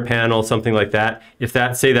ladder panel, something like that, if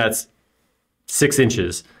that, say that's 6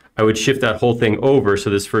 inches, I would shift that whole thing over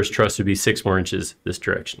so this first truss would be 6 more inches this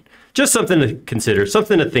direction. Just something to consider,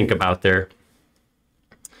 something to think about there.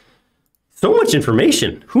 So much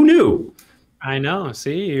information. Who knew? I know.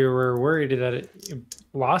 See, you were worried that you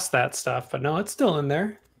lost that stuff, but no, it's still in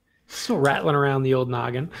there. Still rattling around the old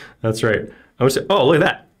noggin. That's right. I would say, oh, look at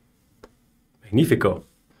that. Magnifico.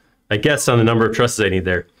 I guessed on the number of trusses I need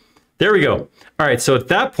there. There we go. All right, so at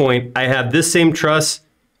that point, I have this same truss.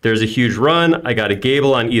 There's a huge run. I got a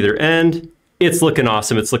gable on either end. It's looking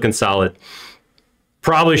awesome. It's looking solid.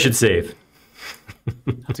 Probably should save.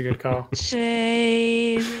 That's a good call.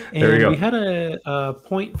 Save. And There we go. we had a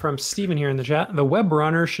point from Steven here in the chat. The web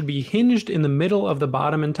runner should be hinged in the middle of the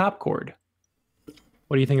bottom and top cord.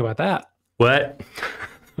 What do you think about that? What?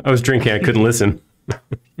 I was drinking. I couldn't listen.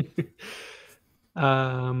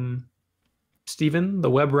 Steven,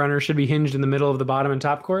 the web runner should be hinged in the middle of the bottom and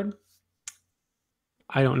top cord.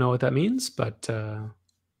 I don't know what that means, but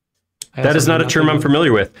That is not a term I'm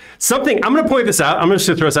familiar with. Something, I'm going to point this out. I'm just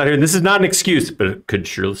going to throw this out here. This is not an excuse, but it could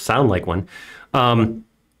sure sound like one.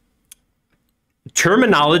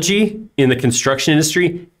 Terminology in the construction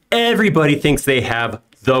industry, everybody thinks they have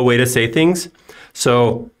the way to say things.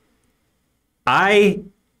 So I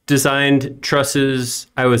designed trusses.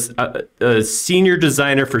 I was a senior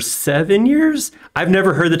designer for 7 years. I've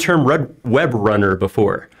never heard the term web runner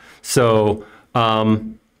before. So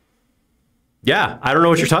yeah, I don't know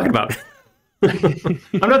what you're talking about.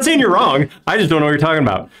 I'm not saying you're wrong. I just don't know what you're talking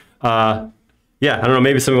about. Yeah, I don't know.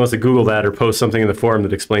 Maybe somebody wants to Google that or post something in the forum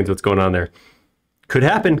that explains what's going on there. Could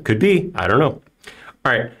happen. Could be. I don't know.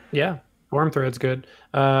 All right. Yeah, forum thread's good.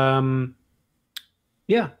 Yeah.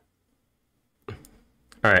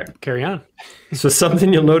 All right. Carry on. So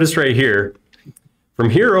something you'll notice right here, from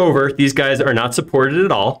here over, these guys are not supported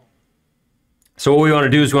at all. So what we want to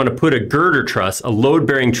do is we want to put a girder truss, a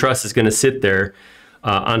load-bearing truss is going to sit there.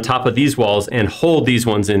 on top of these walls and hold these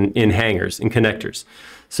ones in hangers, in connectors.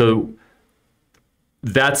 So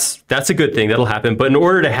that's a good thing. That'll happen. But in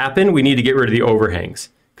order to happen, we need to get rid of the overhangs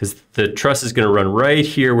because the truss is going to run right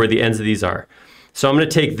here where the ends of these are. So I'm going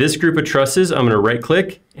to take this group of trusses. I'm going to right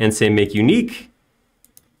click and say make unique.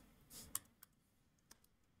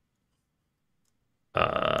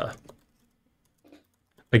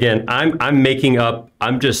 Again, I'm making up,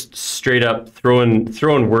 I'm just straight up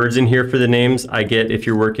throwing words in here for the names. I get if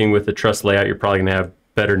you're working with a truss layout, you're probably gonna have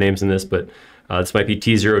better names than this, but this might be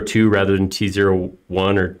T02 rather than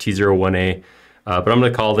T01 or T01A. But I'm gonna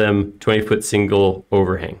call them 20-foot single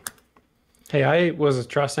overhang. Hey, I was a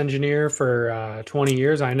truss engineer for 20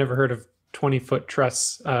 years. I never heard of 20-foot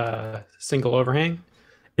truss single overhang.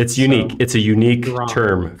 It's unique. It's a unique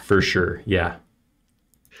term for sure. Yeah.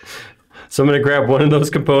 So I'm going to grab one of those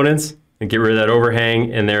components and get rid of that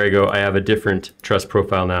overhang. And there I go. I have a different truss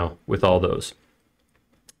profile now with all those.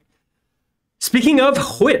 Speaking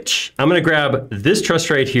of which, I'm going to grab this truss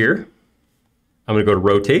right here. I'm going to go to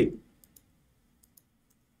rotate.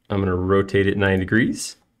 I'm going to rotate it 90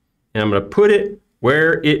 degrees. And I'm going to put it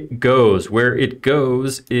where it goes. Where it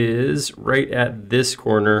goes is right at this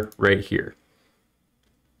corner right here.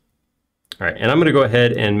 All right. And I'm going to go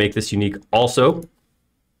ahead and make this unique also.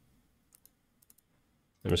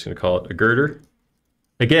 I'm just going to call it a girder.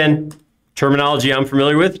 Again, terminology I'm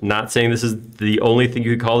familiar with, not saying this is the only thing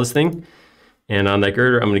you could call this thing. And on that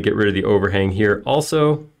girder, I'm going to get rid of the overhang here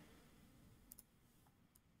also.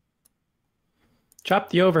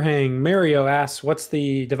 Chop the overhang. Mario asks, what's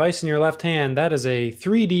the device in your left hand? That is a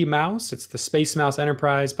 3D mouse. It's the Space Mouse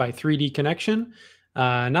Enterprise by 3D Connection.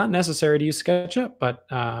 Not necessary to use SketchUp, but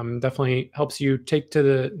definitely helps you take to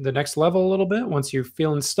the next level a little bit once you're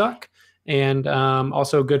feeling stuck. And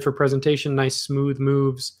also good for presentation, nice smooth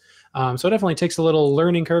moves. So it definitely takes a little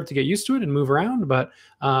learning curve to get used to it and move around, but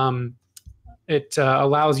it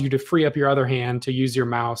allows you to free up your other hand to use your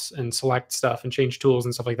mouse and select stuff and change tools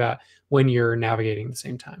and stuff like that when you're navigating at the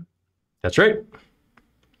same time. That's right.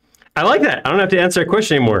 I like that. I don't have to answer that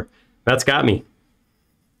question anymore. That's got me.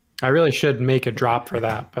 I really should make a drop for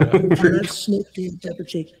that, but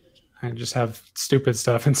I just have stupid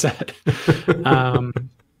stuff instead.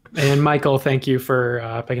 And Michael, thank you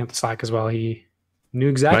for picking up the slack as well. He knew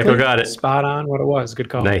exactly. Michael got it. Spot on what it was. Good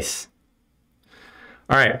call. Nice.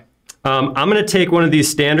 All right. I'm going to take one of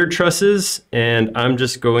these standard trusses and I'm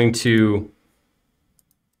just going to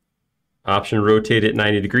option rotate it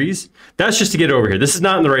 90 degrees. That's just to get over here. This is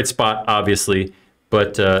not in the right spot, obviously,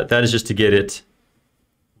 but that is just to get it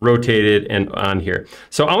rotated and on here.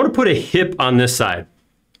 So I want to put a hip on this side.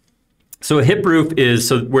 So a hip roof is,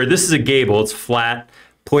 so where this is a gable, it's flat,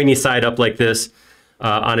 pointy side up like this.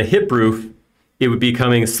 On a hip roof, it would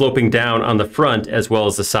be sloping down on the front as well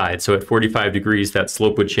as the side. So at 45 degrees, that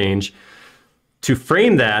slope would change. To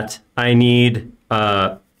frame that, I need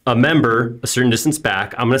a member a certain distance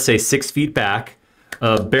back. I'm going to say 6 feet back,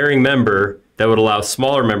 a bearing member that would allow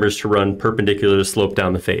smaller members to run perpendicular to slope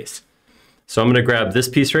down the face. So I'm going to grab this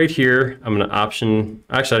piece right here. I'm going to option,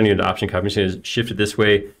 actually I don't need an option copy. I'm just going to shift it this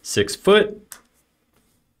way, 6 foot.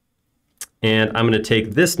 And I'm going to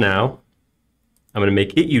take this now. I'm going to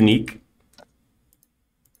make it unique.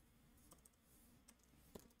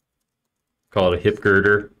 Call it a hip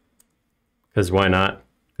girder, because why not?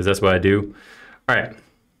 Because that's what I do. All right.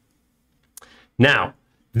 Now,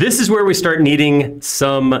 this is where we start needing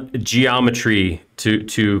some geometry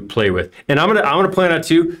to play with. And I'm gonna point out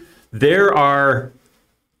too, there are,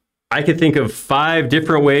 I could think of 5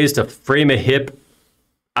 different ways to frame a hip.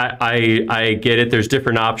 I get it. There's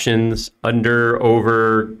different options, under,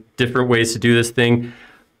 over, different ways to do this thing.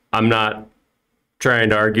 I'm not trying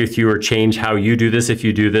to argue with you or change how you do this if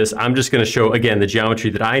you do this. I'm just going to show, again, the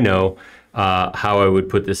geometry that I know, how I would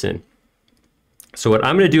put this in. So what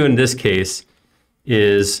I'm going to do in this case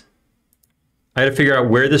is I had to figure out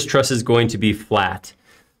where this truss is going to be flat.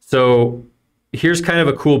 So here's kind of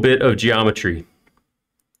a cool bit of geometry.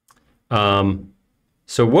 So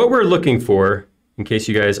what we're looking for, in case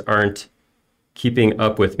you guys aren't keeping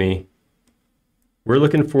up with me, we're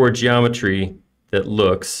looking for geometry that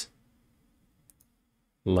looks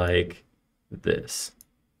like this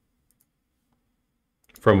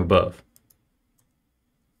from above.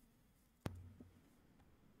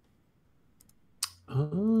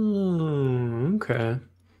 Oh, okay.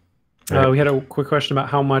 Right. We had a quick question about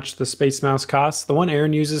how much the Space Mouse costs. The one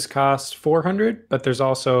Aaron uses costs $400, but there's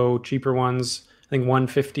also cheaper ones. I think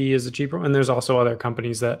 150 is a cheaper one. And there's also other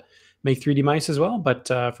companies that make 3D mice as well. But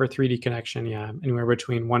for 3D Connection, yeah, anywhere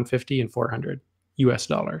between 150 and 400 US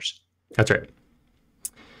dollars. That's right.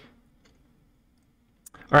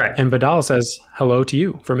 All right. And Badal says hello to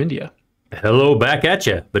you from India. Hello back at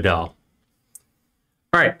you, Badal.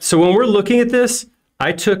 All right, so when we're looking at this,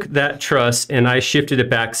 I took that truss and I shifted it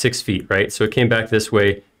back 6 feet, right? So it came back this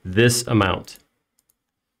way, this amount.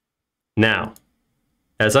 Now,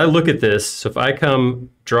 as I look at this, so if I come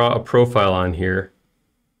draw a profile on here,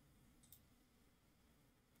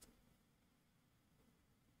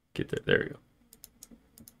 get there, there we go.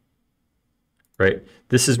 Right,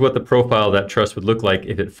 this is what the profile of that truss would look like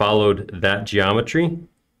if it followed that geometry,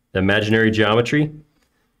 the imaginary geometry.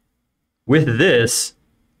 With this,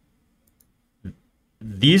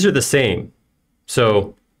 these are the same.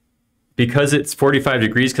 So because it's 45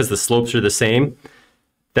 degrees, because the slopes are the same,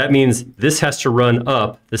 that means this has to run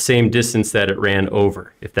up the same distance that it ran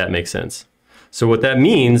over, if that makes sense. So what that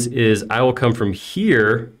means is I will come from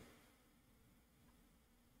here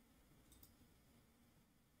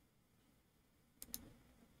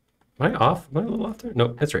Am I off? Am I a little off there? No,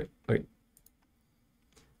 that's right. Wait.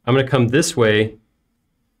 I'm going to come this way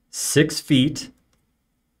 6 feet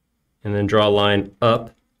and then draw a line up.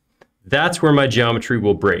 That's where my geometry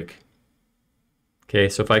will break. Okay,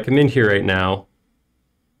 so if I come in here right now,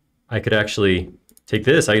 I could actually take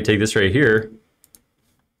this. I could take this right here,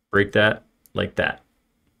 break that like that.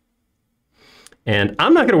 And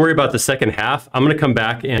I'm not going to worry about the second half. I'm going to come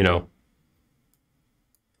back and,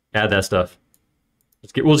 add that stuff.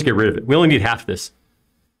 We'll just get rid of it. We only need half this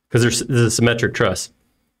because there's a symmetric truss.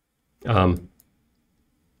 Probably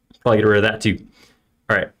get rid of that too.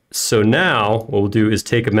 All right, so now what we'll do is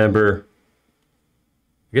take a member.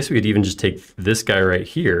 I guess we could even just take this guy right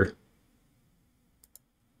here.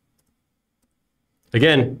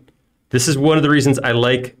 Again, this is one of the reasons I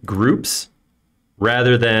like groups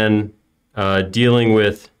rather than dealing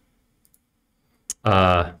with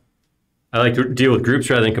I like to deal with groups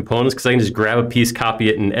rather than components because I can just grab a piece, copy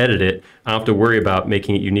it, and edit it. I don't have to worry about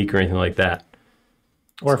making it unique or anything like that.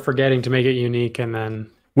 Or forgetting to make it unique and then...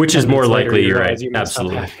 Which is more likely, you're right. You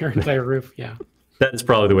Absolutely. Your entire roof, yeah. That is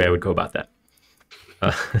probably the way I would go about that.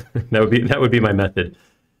 That would be my method.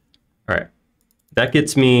 All right. That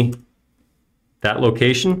gets me that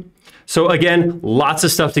location. So again, lots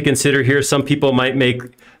of stuff to consider here. Some people might make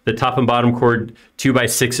the top and bottom chord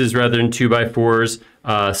 2x6s rather than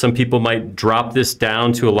 2x4s. Some people might drop this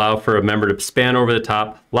down to allow for a member to span over the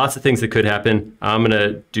top. Lots of things that could happen. I'm going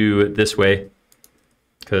to do it this way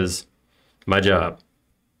because my job.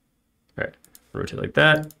 All right, rotate like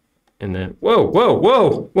that. And then, whoa, whoa,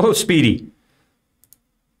 whoa, whoa, Speedy.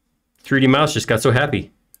 3D mouse just got so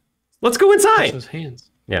happy. Let's go inside. Those hands.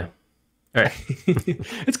 Yeah. All right.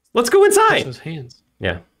 Let's go inside. Those hands.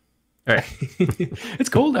 Yeah. All right. It's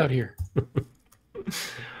cold out here. All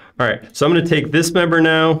right. So I'm going to take this member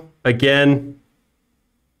now. Again,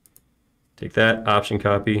 take that, option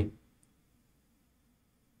copy.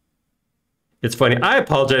 It's funny. I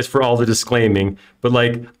apologize for all the disclaiming, but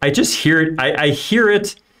like I just hear it. I hear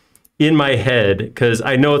it in my head because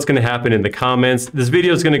I know it's going to happen in the comments. This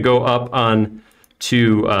video is going to go up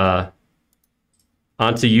onto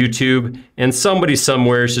YouTube, and somebody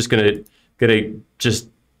somewhere is just gonna just,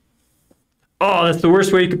 oh, that's the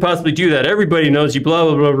worst way you could possibly do that. Everybody knows you, blah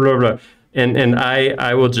blah blah blah blah. And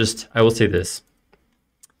I will say this.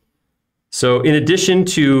 So in addition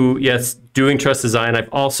to doing truss design, I've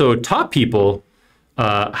also taught people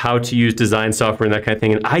how to use design software and that kind of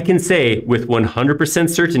thing. And I can say with 100%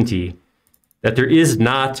 certainty that there is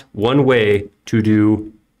not one way to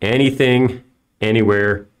do anything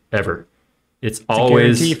anywhere ever. It's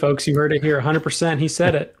always a guarantee, folks. You heard it here, 100%. He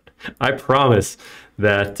said it. I promise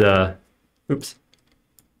that. Oops.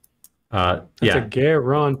 That's a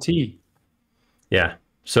guarantee. Yeah.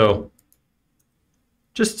 So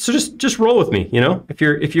just roll with me.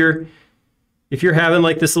 If you're having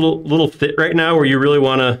like this little fit right now where you really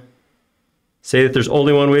want to say that there's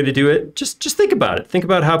only one way to do it, just think about it. Think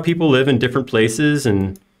about how people live in different places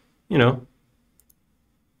and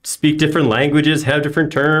speak different languages, have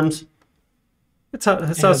different terms. That's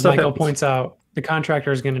how stuff Michael happens. Points out, the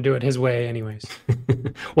contractor is going to do it his way anyways.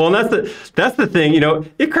 Well, and that's the thing,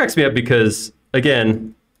 it cracks me up because,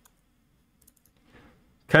 again,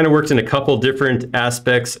 kind of worked in a couple different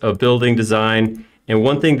aspects of building design. And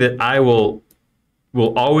one thing that I will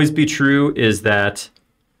always be true is that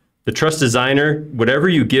the truss designer, whatever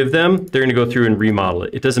you give them, they're going to go through and remodel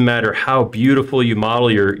it. It doesn't matter how beautiful you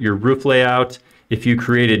model your roof layout. If you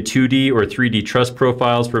created 2D or 3D truss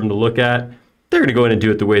profiles for them to look at, they're going to go in and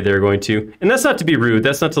do it the way they're going to. And that's not to be rude.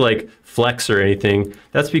 That's not to like flex or anything.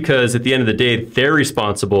 That's because at the end of the day, they're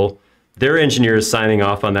responsible. Their engineer is signing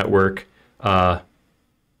off on that work.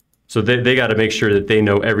 So they got to make sure that they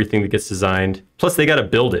know everything that gets designed. Plus, they got to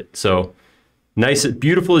build it. So nice,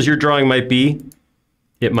 beautiful as your drawing might be,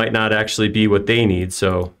 it might not actually be what they need.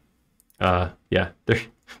 So, yeah, they're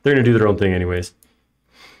gonna do their own thing anyways.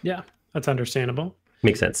 Yeah, that's understandable.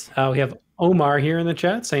 Makes sense. We have Omar here in the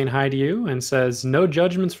chat saying hi to you and says, no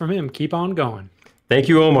judgments from him. Keep on going. Thank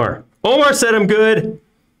you, Omar. Omar said I'm good.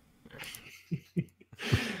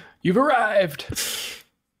 You've arrived.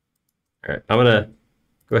 All right, I'm gonna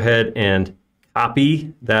go ahead and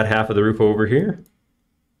copy that half of the roof over here.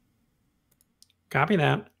 Copy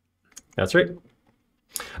that. That's right.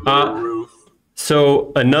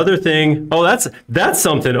 So another thing, oh, that's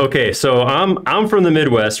something. Okay, so I'm from the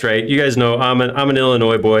Midwest, right? You guys know I'm an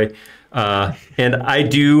Illinois boy, and I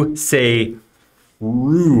do say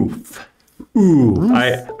roof. Ooh, roof.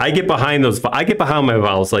 I get behind those. I get behind my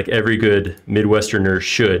vowels like every good Midwesterner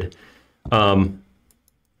should.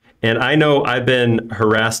 And I know I've been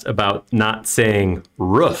harassed about not saying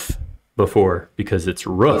roof before because it's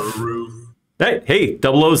roof. Hey,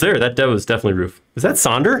 double O's there. That was definitely roof. Is that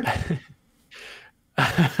Sonder?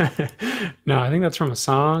 No, I think that's from a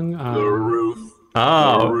song. The roof.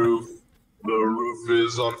 Oh. The roof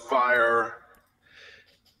is on fire.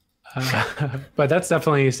 But that's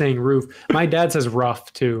definitely saying roof. My dad says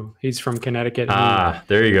rough too. He's from Connecticut.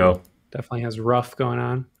 There you go. Definitely has rough going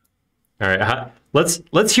on. All right,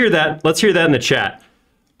 let's hear that. Let's hear that in the chat.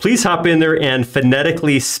 Please hop in there and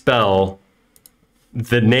phonetically spell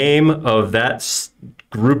the name of that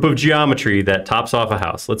group of geometry that tops off a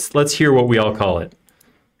house. Let's hear what we all call it.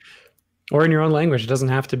 Or in your own language. It doesn't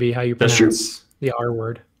have to be how you pronounce the R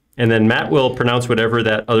word. And then Matt will pronounce whatever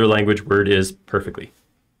that other language word is perfectly.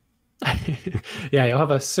 Yeah, you'll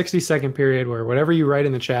have a 60-second period where whatever you write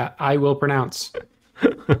in the chat, I will pronounce.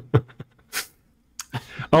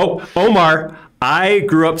 Oh, Omar, I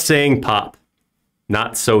grew up saying pop,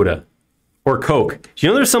 not soda or Coke. Do you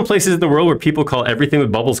know there's some places in the world where people call everything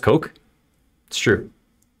with bubbles Coke? It's true.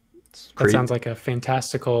 That sounds like a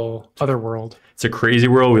fantastical other world. It's a crazy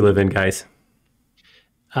world we live in, guys.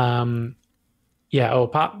 Yeah, oh,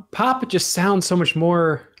 pop just sounds so much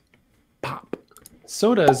more pop.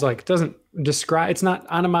 Soda is like, doesn't describe, it's not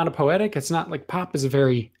onomatopoetic. It's not like pop is a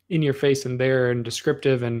very in your face and there and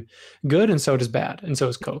descriptive and good, and so does bad. And so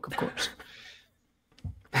is Coke, of course.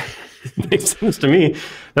 Makes sense to me.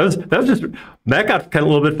 Matt got kind of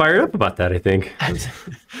a little bit fired up about that, I think.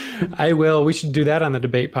 I will. We should do that on the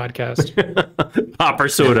debate podcast. Pop or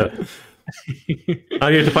soda. Now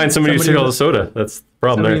you have to find somebody who's all the soda. That's the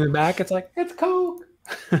problem there. In the back, it's like, it's Coke.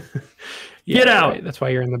 Yeah, get out. Right. That's why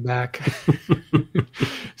you're in the back.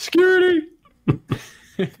 Security.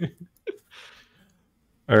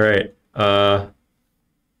 All right.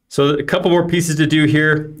 So a couple more pieces to do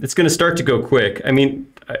here. It's going to start to go quick. I mean,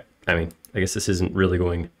 I guess this isn't really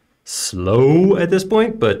going slow at this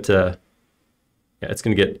point, but yeah, it's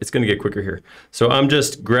going to get quicker here. So I'm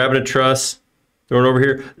just grabbing a truss, throwing it over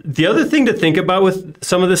here. The other thing to think about with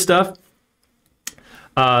some of this stuff,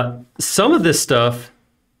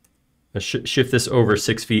 let's shift this over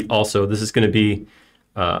 6 feet also. This is going to be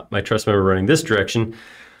my truss member running this direction.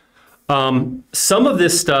 Some of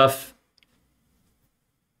this stuff,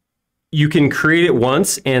 you can create it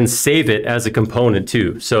once and save it as a component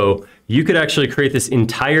too. So you could actually create this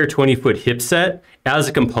entire 20-foot hip set as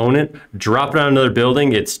a component, drop it on another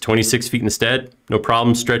building. It's 26 feet instead. No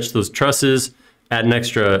problem. Stretch those trusses, add an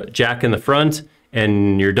extra jack in the front,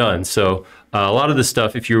 and you're done. So a lot of this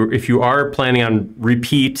stuff, if you are planning on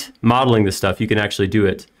repeat modeling this stuff, you can actually do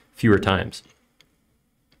it fewer times.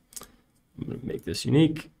 I'm going to make this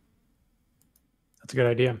unique. That's a good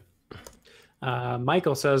idea.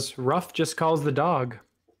 Michael says, rough just calls the dog.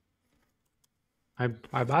 I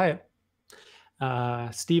buy it.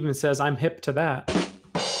 Steven says, I'm hip to that.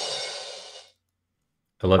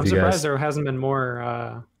 I love you guys. I'm surprised there hasn't been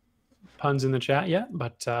more puns in the chat yet,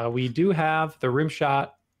 but we do have the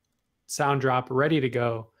Rimshot sound drop ready to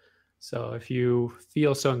go. So if you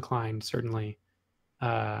feel so inclined, certainly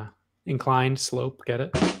inclined, slope, get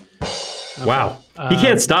it? Okay. Wow. He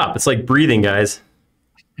can't stop. It's like breathing, guys.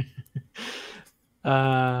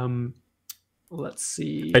 Let's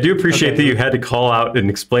see. I do appreciate that you had to call out and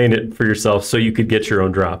explain it for yourself so you could get your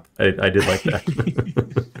own drop. I did like that.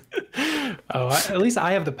 Oh, at least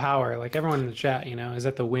I have the power. Like everyone in the chat, you know, is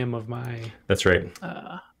at the whim of my. That's right.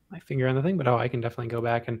 My finger on the thing, but I can definitely go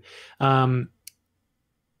back and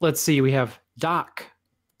let's see. We have Doc,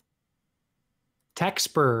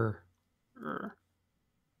 Texper,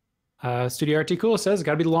 Studio RT Cool says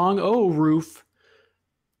got to be long. Oh, roof.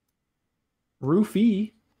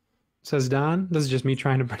 Roofy, says Don. This is just me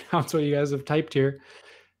trying to pronounce what you guys have typed here.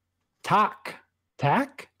 Talk.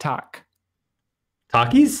 Talk? Talk.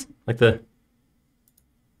 Takis? Like the...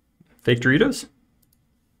 Fake Doritos?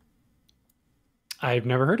 I've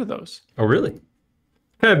never heard of those. Oh, really?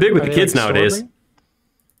 Kind of big with Are the they, kids like, nowadays. store-brand?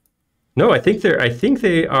 No, I think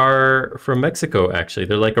they are from Mexico. Actually,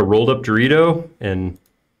 they're like a rolled up Dorito and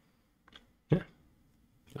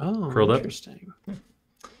Oh, curled up. interesting.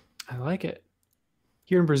 I like it.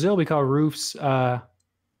 Here in Brazil, we call roofs Go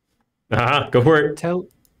for it.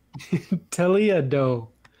 telhado.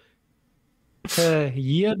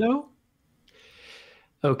 Telhado?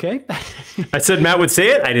 Okay. I said Matt would say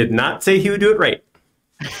it. I did not say he would do it right.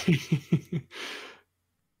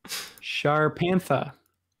 Sharpantha.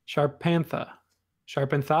 Sharpantha?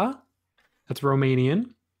 That's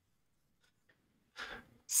Romanian.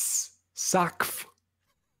 Sakf.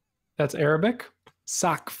 That's Arabic.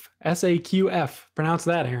 Sakf. S-A-Q-F. Pronounce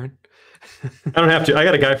that, Aaron. I don't have to. I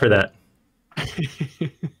got a guy for that.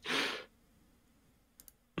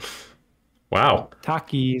 Wow.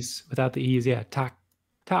 Takis without the E's. Yeah. Tak.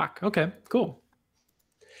 Okay, cool.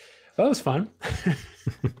 Well, that was fun.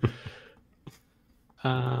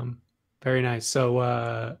 Very nice.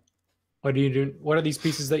 So, what do you do? What are these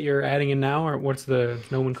pieces that you're adding in now, or what's the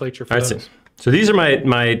nomenclature for those? So these are my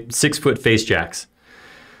 6-foot face jacks.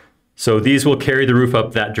 So these will carry the roof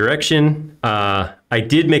up that direction. I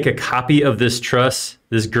did make a copy of this truss,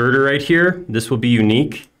 this girder right here. This will be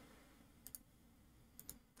unique.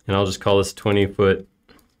 And I'll just call this 20-foot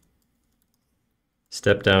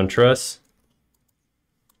step down truss.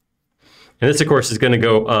 And this, of course, is going to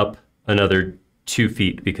go up another 2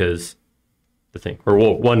 feet because the thing, or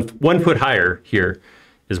one foot higher here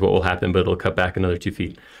is what will happen, but it'll cut back another 2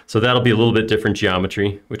 feet. So that'll be a little bit different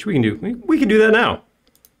geometry, which we can do. We can do that now.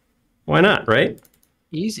 Why not, right?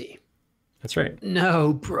 Easy. That's right.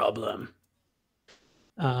 No problem.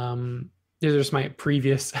 These are just my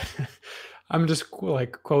previous. I'm just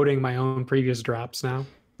like quoting my own previous drops now.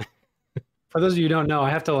 For those of you who don't know, I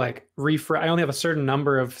have to like refresh. I only have a certain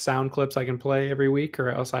number of sound clips I can play every week, or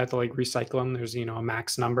else I have to like recycle them. There's, a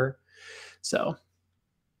max number. So,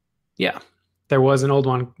 yeah, there was an old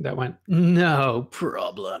one that went, no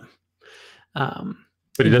problem. But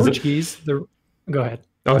he in doesn't. Portuguese, go ahead.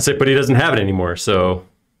 I would say, but he doesn't have it anymore. So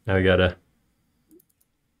now we gotta.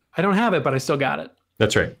 I don't have it, but I still got it.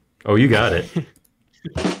 That's right. Oh, you got it.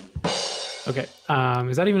 Okay.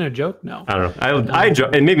 Is that even a joke? No. I don't know.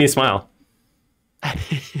 It made me smile.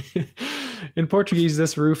 In Portuguese,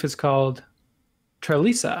 this roof is called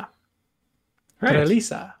treliça. Right.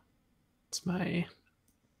 Treliça. It's my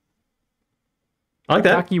I like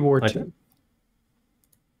that. Taki War I like 2. that.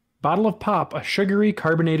 Bottle of pop, a sugary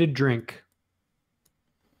carbonated drink.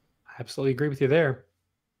 I absolutely agree with you there.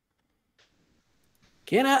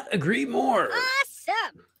 Cannot agree more.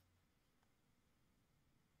 Awesome.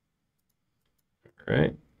 All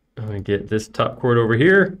right. I'm gonna get this top cord over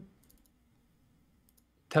here.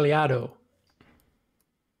 Telhado.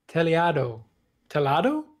 Telhado.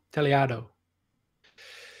 Telhado? Telhado.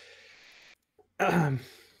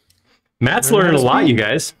 Matt's Learn learning how a to lot, speak. you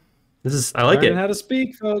guys. I like Learning it. how to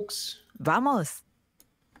speak, folks. Vamos.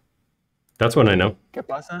 That's one I know. ¿Qué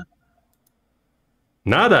pasa?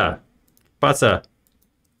 Nada. Pasa.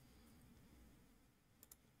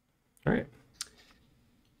 All right.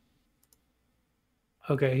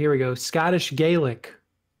 Okay, here we go. Scottish Gaelic.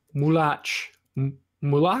 Mulach.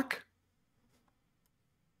 Mulach?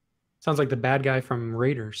 Sounds like the bad guy from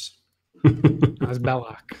Raiders. That's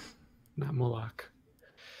Belloc, not Mulach.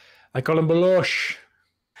 I call him Belosh.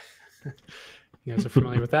 You guys are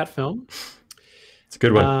familiar with that film. It's a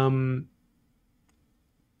good one.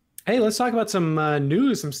 Hey, let's talk about some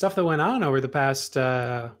news, some stuff that went on over the past,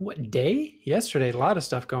 what day? Yesterday, a lot of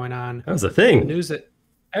stuff going on. That was a thing. News that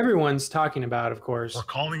everyone's talking about, of course. We're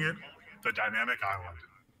calling it the Dynamic Island.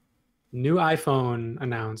 New iPhone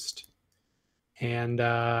announced. And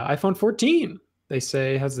iPhone 14, they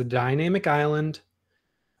say, has the dynamic island.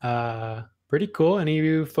 Pretty cool. Any of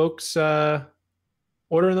you folks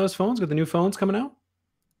ordering those phones? Got the new phones coming out?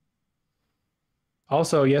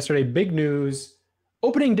 Also, yesterday, big news.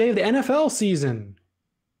 Opening day of the NFL season.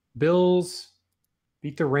 Bills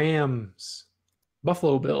beat the Rams.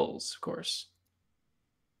 Buffalo Bills, of course.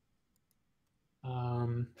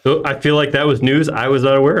 So I feel like that was news I was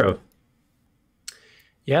not aware of.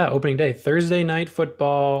 Yeah, opening day, Thursday night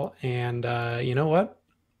football. And you know what?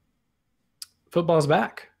 Football's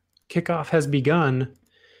back. Kickoff has begun.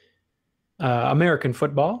 American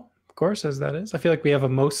football, of course, as that is. I feel like we have a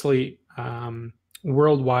mostly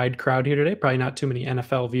worldwide crowd here today. Probably not too many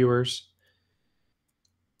NFL viewers.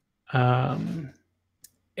 And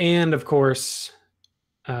of course,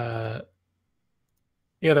 the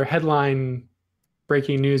other headline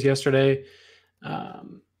breaking news yesterday.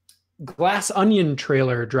 Glass Onion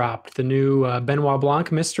trailer dropped, the new Benoit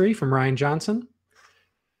Blanc mystery from Ryan Johnson.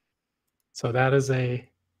 So that is a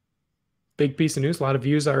big piece of news. A lot of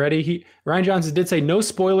views already. Ryan Johnson did say no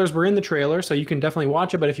spoilers were in the trailer, so you can definitely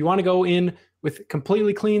watch it. But if you want to go in with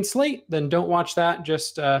completely clean slate, then don't watch that.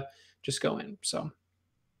 Just go in. So,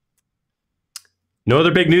 No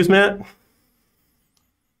other big news, Matt?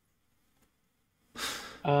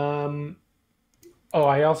 Oh,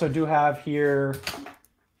 I also do have here.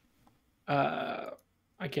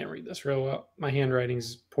 I can't read this real well. My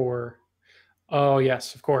handwriting's poor. Oh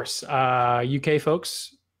yes, of course. UK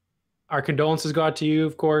folks, our condolences go out to you.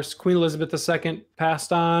 Of course, Queen Elizabeth II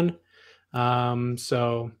passed on.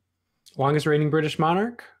 So, longest reigning British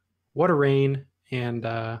monarch. What a reign! And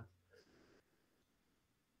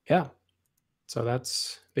yeah, so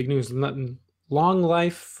that's big news. Long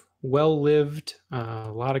life, well lived,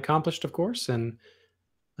 a lot accomplished, of course, and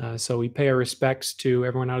so we pay our respects to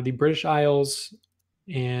everyone out of the British Isles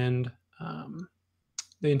and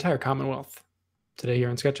the entire Commonwealth today here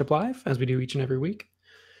on SketchUp Live, as we do each and every week.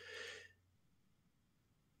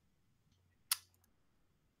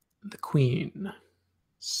 The Queen.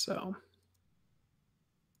 So.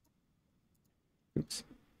 Oops.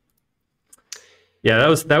 Yeah, that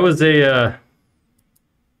was a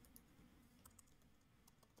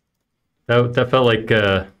that felt like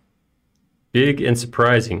big and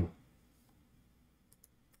surprising.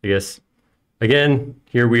 I guess again,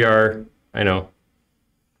 here we are. I know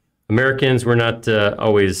Americans, we're not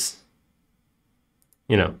always,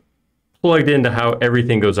 plugged into how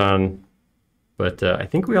everything goes on, but I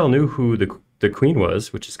think we all knew who the Queen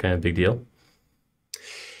was, which is kind of a big deal.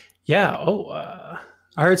 Yeah. Oh, I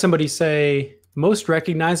heard somebody say most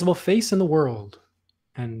recognizable face in the world,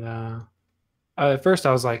 and at first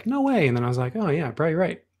I was like, no way, and then I was like, oh yeah, probably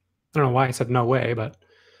right. I don't know why I said no way, but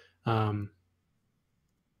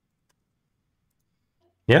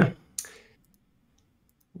yeah,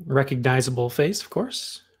 recognizable face, of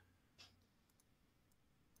course,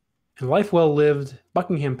 and life well lived.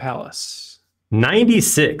 Buckingham Palace.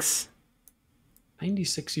 96.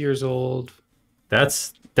 96 years old.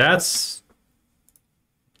 That's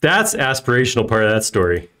aspirational part of that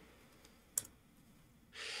story.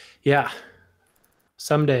 Yeah.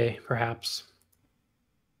 Someday, perhaps.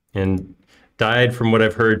 And died, from what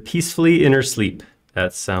I've heard, peacefully in her sleep.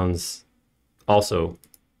 That sounds also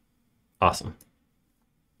awesome.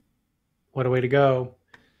 What a way to go.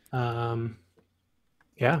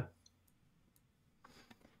 Yeah.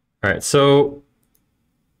 All right, so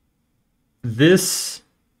this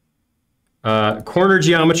corner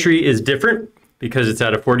geometry is different because it's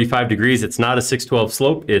at a 45 degrees. It's not a 612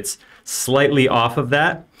 slope. It's slightly off of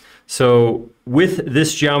that. So with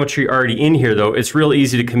this geometry already in here, though, it's real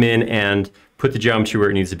easy to come in and put the geometry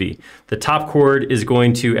where it needs to be. The top chord is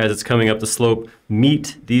going to, as it's coming up the slope,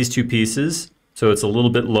 meet these two pieces. So it's a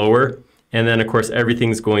little bit lower. And then, of course,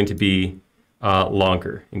 everything's going to be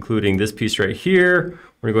longer, including this piece right here.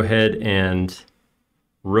 We're going to go ahead and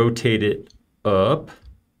rotate it up.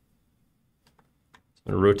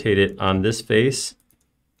 I'm going to rotate it on this face.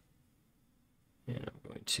 And I'm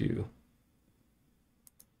going to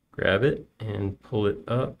grab it and pull it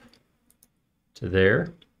up to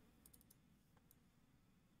there.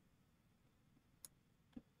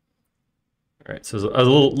 All right, so it's a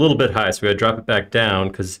little bit high, so we got to drop it back down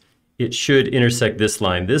because it should intersect this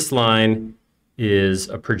line. This line is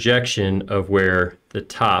a projection of where the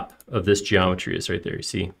top of this geometry is right there, you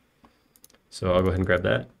see? So I'll go ahead and grab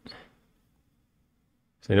that.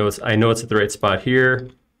 So I know it's at the right spot here.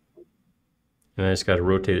 And I just got to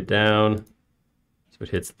rotate it down so it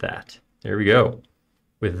hits that. There we go.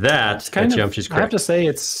 With that, that geometry's correct. I have to say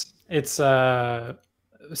it's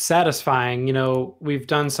satisfying. You know, we've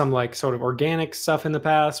done some like sort of organic stuff in the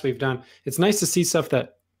past. It's nice to see stuff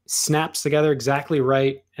that snaps together exactly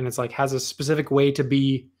right, and it's like has a specific way to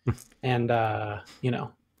be, and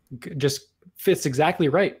just fits exactly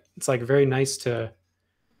right. It's like very nice to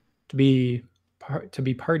be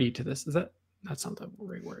party to this. That's not the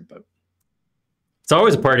right word, but it's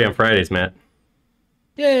always a party on Fridays, Matt.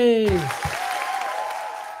 Yay!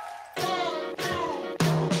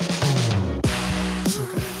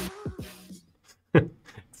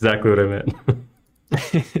 Exactly what I meant.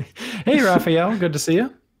 Hey, Raphael, good to see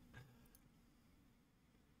you.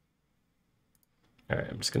 All right,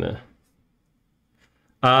 I'm just gonna.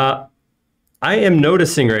 I am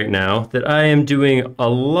noticing right now that I am doing a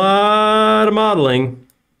lot of modeling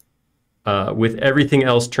with everything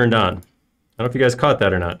else turned on. I don't know if you guys caught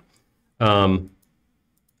that or not. I'm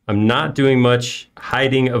not doing much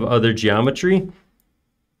hiding of other geometry.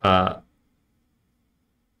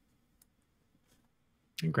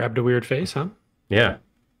 Grabbed a weird face, huh? Yeah,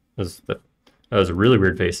 that was a really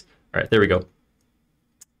weird face. All right, there we go.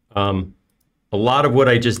 A lot of what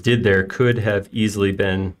I just did there could have easily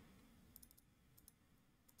been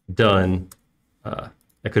done.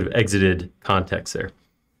 I could have exited context there,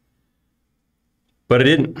 but I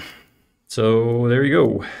didn't. So there you go.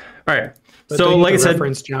 All right. But so like I said,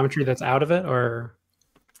 reference geometry that's out of it, or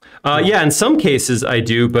yeah, in some cases I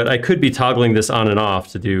do, but I could be toggling this on and off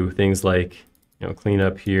to do things like, you know, clean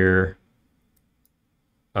up here.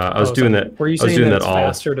 I was doing that. Were you I was saying doing that that it's all.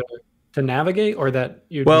 faster to navigate, or that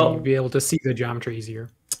you'd be able to see the geometry easier?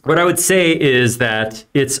 What I would say is that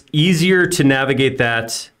it's easier to navigate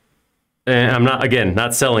that. And I'm not, again,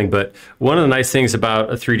 not selling, but one of the nice things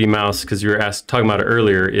about a 3D mouse, because you were talking about it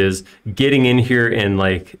earlier, is getting in here and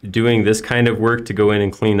like doing this kind of work to go in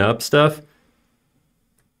and clean up stuff.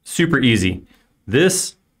 Super easy.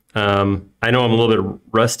 This, I know I'm a little bit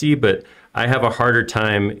rusty, but I have a harder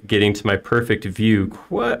time getting to my perfect view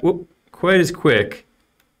quite as quick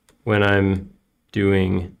when I'm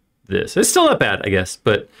doing this. It's still not bad, I guess,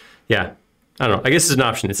 but yeah. I don't know. I guess it's an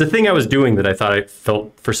option. It's a thing I was doing that I thought I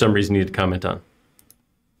felt for some reason needed to comment on.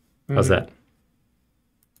 How's that?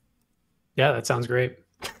 Yeah, that sounds great.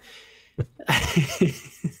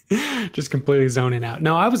 Just completely zoning out.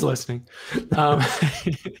 No, I was listening. Yeah,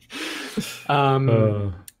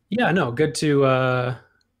 no, good to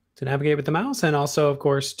navigate with the mouse, and also, of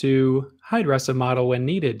course, to hide rest of model when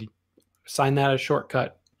needed. Assign that a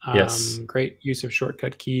shortcut. Yes. Great use of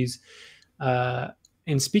shortcut keys.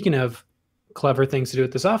 And speaking of clever things to do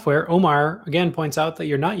with the software, Omar again points out that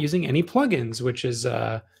you're not using any plugins, which is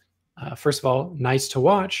first of all nice to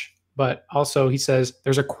watch, but also he says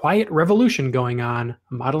there's a quiet revolution going on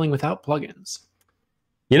modeling without plugins.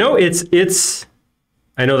 You know, it's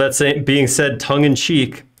I know that's being said tongue in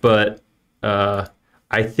cheek, but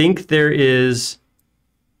I think there is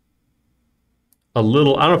a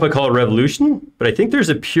little, I don't know if I call it a revolution, but I think there's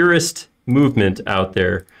a purist movement out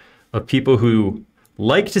there of people who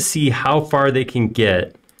like to see how far they can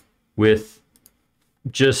get with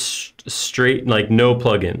just straight, like no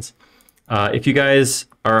plugins. If you guys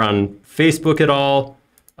are on Facebook at all,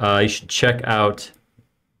 you should check out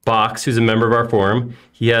Box, who's a member of our forum.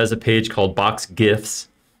 He has a page called Box GIFs,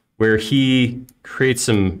 where he creates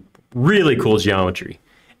some really cool geometry.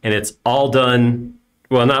 And it's all done,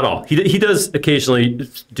 well, not all. He does occasionally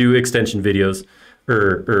do extension videos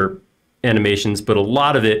or animations, but a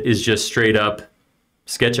lot of it is just straight up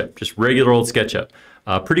SketchUp, just regular old SketchUp.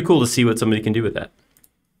 Pretty cool to see what somebody can do with that.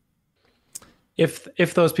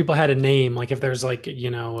 If those people had a name, like if there's like,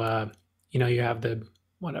 you have the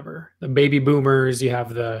the baby boomers, you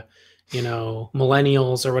have the,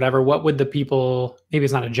 millennials or whatever, what would the people, maybe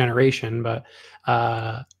it's not a generation, but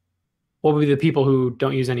what would be the people who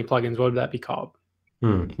don't use any plugins? What would that be called?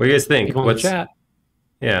 What do you guys think? People in the chat.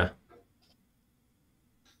 Yeah.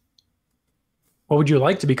 What would you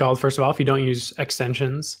like to be called, first of all, if you don't use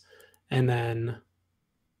extensions? And then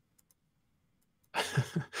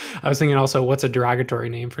I was thinking also, what's a derogatory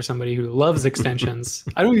name for somebody who loves extensions?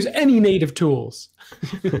 I don't use any native tools.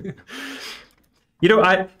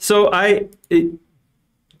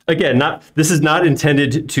 Again, this is not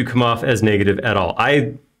intended to come off as negative at all.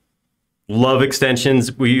 I love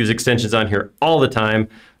extensions. We use extensions on here all the time.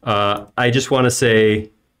 I just want to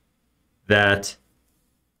say that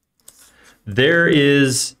there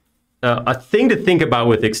is a thing to think about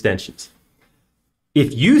with extensions.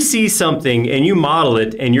 If you see something and you model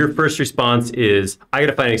it and your first response is, I got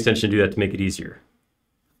to find an extension to do that to make it easier,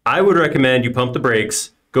 I would recommend you pump the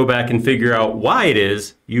brakes, go back and figure out why it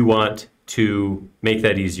is you want to make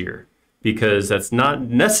that easier, because that's not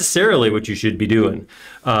necessarily what you should be doing.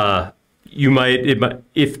 If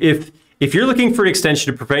you're looking for an extension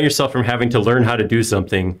to prevent yourself from having to learn how to do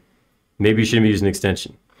something, maybe you shouldn't be using an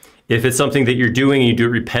extension. If it's something that you're doing and you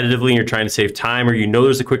do it repetitively and you're trying to save time, or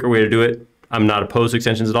there's a quicker way to do it, I'm not opposed to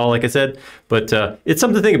extensions at all, like I said, but it's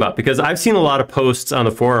something to think about, because I've seen a lot of posts on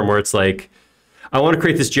the forum where it's like, I want to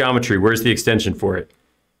create this geometry, where's the extension for it?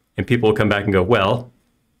 And people will come back and go, well,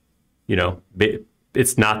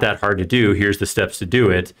 it's not that hard to do. Here's the steps to do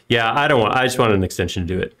it. Yeah, I just want an extension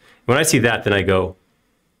to do it. When I see that, then I go,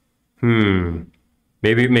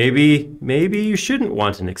 maybe you shouldn't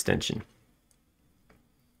want an extension.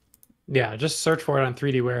 Yeah, just search for it on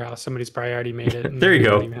 3D Warehouse. Somebody's probably already made it. There you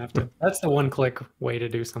go. Don't even have to. That's the one-click way to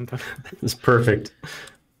do something. It's perfect.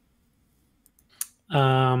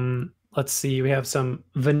 Let's see. We have some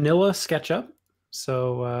vanilla SketchUp.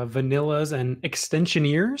 So vanillas and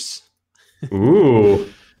extensioneers. Ooh.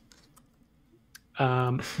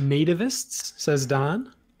 Nativists, says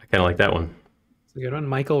Don. I kind of like that one. It's a good one.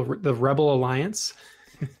 Michael, the Rebel Alliance.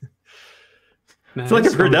 Nice. I feel like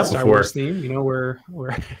I've heard that Star before. Wars theme. You know, we're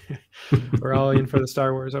we're all in for the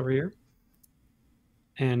Star Wars over here.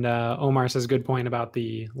 And Omar says, good point about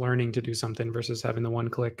the learning to do something versus having the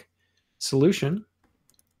one-click solution.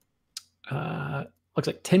 Looks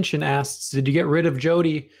like Tension asks, did you get rid of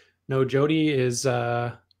Jody? No, Jody is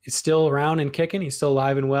still around and kicking. He's still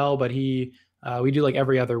alive and well, but we do like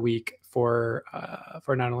every other week for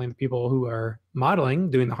not only the people who are modeling,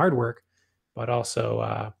 doing the hard work, but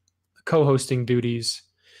also co-hosting duties.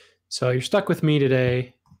 So you're stuck with me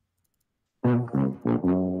today.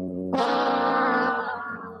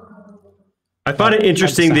 I found it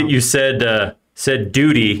interesting that you said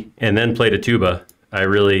duty and then played a tuba.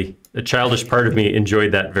 The childish part of me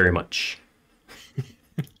enjoyed that very much.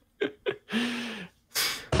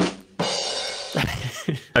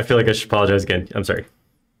 I feel like I should apologize again. I'm sorry.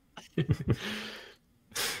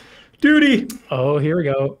 Duty. Oh, here we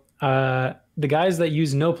go. The guys that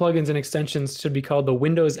use no plugins and extensions should be called the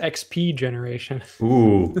Windows XP generation.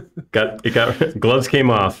 Ooh, gloves came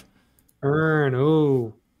off. Earn.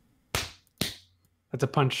 Ooh, that's a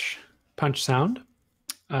punch sound.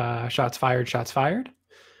 Shots fired. Shots fired.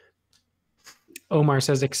 Omar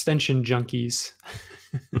says extension junkies.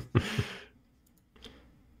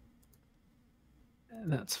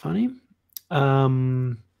 That's funny.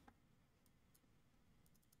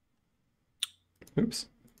 Oops.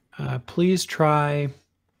 Please try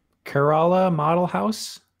Kerala Model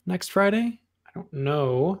House next Friday. I don't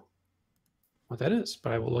know what that is,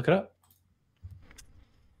 but I will look it up.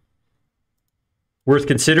 Worth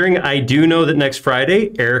considering. I do know that next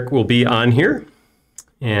Friday, Eric will be on here.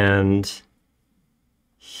 And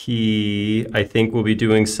I think, will be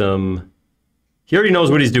doing some... He already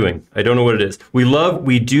knows what he's doing. I don't know what it is.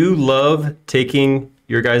 We do love taking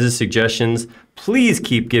your guys' suggestions. Please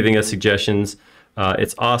keep giving us suggestions.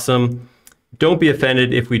 It's awesome. Don't be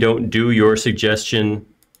offended if we don't do your suggestion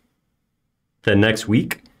the next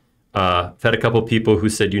week. I've had a couple people who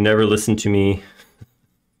said, you never listen to me.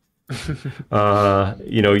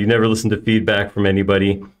 You never listen to feedback from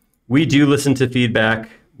anybody. We do listen to feedback.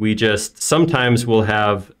 We just sometimes we'll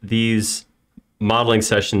have these modeling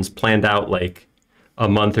sessions planned out like a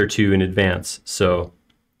month or two in advance. So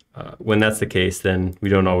when that's the case, then we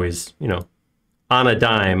don't always, on a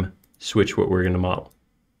dime, switch what we're going to model.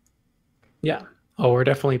 Yeah. Oh, we're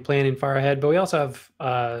definitely planning far ahead, but we also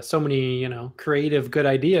have so many, creative, good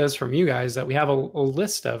ideas from you guys that we have a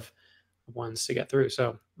list of ones to get through.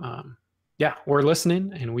 So yeah, we're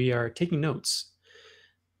listening and we are taking notes.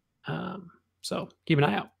 So keep an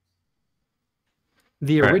eye out.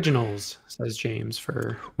 The originals, says James,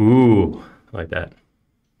 for ooh, I like that.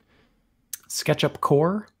 SketchUp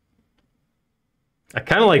Core. I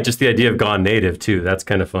kind of like just the idea of gone native too. That's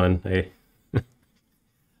kind of fun. I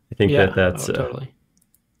think that's totally.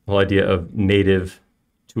 The whole idea of native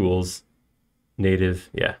tools. Native,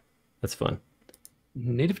 yeah, that's fun.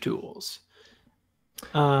 Native tools.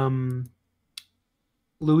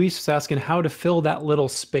 Luis was asking how to fill that little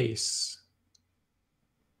space.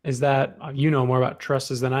 Is that, you know more about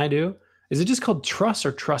trusses than I do. Is it just called truss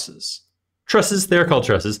or trusses? Trusses, they're called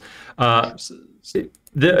trusses.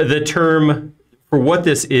 The term for what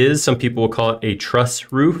this is, some people will call it a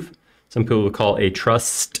truss roof. Some people will call it a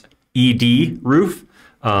trussed ED roof.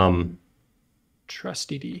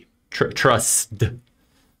 Trust ED. Trust.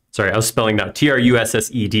 Sorry, I was spelling out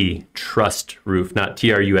Trussed. Trust roof, not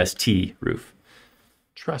TRUST roof.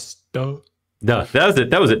 Trust. Duh. Duh.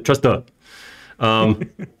 That was it. Trust. Duh.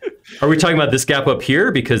 Are we talking about this gap up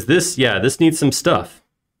here? Because this needs some stuff,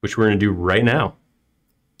 which we're going to do right now.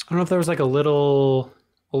 I don't know if there was like a little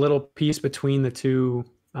piece between the two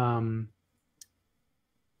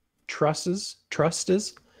trusses.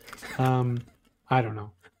 I don't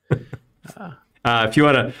know. If you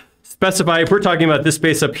want to specify, if we're talking about this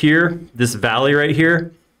space up here, this valley right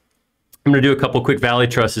here, I'm going to do a couple quick valley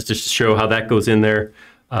trusses to show how that goes in there.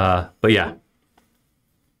 But yeah.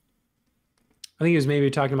 I think he was maybe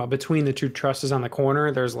talking about between the two trusses on the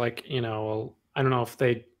corner. There's like, I don't know if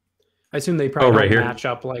I assume they probably don't match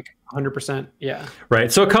up like 100%. Yeah.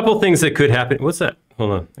 Right. So a couple things that could happen. What's that?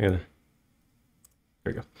 Hold on. There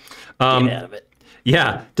we go. Get out of it.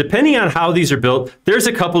 Yeah. Depending on how these are built, there's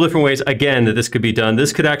a couple different ways, again, that this could be done.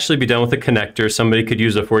 This could actually be done with a connector. Somebody could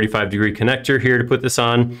use a 45-degree connector here to put this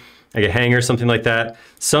on, like a hanger, something like that.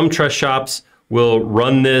 Some truss shops will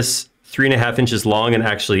run this 3.5 inches long and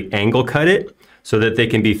actually angle cut it so that they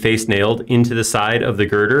can be face nailed into the side of the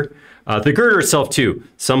girder. The girder itself too.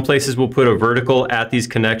 Some places will put a vertical at these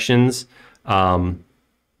connections. Some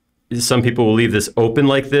people will leave this open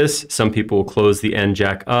like this. Some people will close the end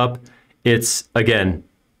jack up. It's, again,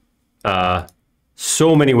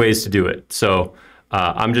 so many ways to do it. So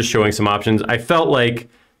I'm just showing some options. I felt like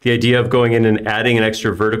the idea of going in and adding an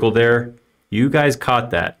extra vertical there, you guys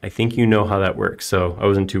caught that. I think you know how that works. So I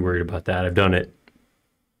wasn't too worried about that. I've done it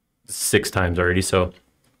 6 times already. So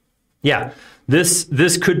yeah,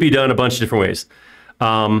 this could be done a bunch of different ways.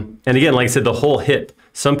 And again, like I said, the whole hip,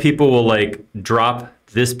 some people will like drop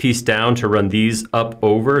this piece down to run these up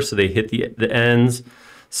over so they hit the ends.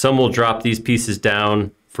 Some will drop these pieces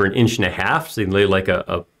down for 1.5 inches, so they lay like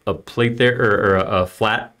a plate there or a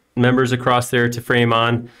flat members across there to frame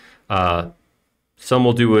on. Some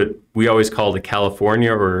will do what we always call the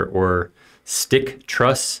California or stick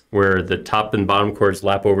truss, where the top and bottom cords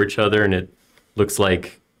lap over each other and it looks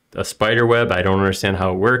like a spider web. I don't understand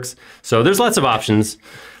how it works. So there's lots of options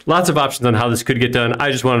on how this could get done. I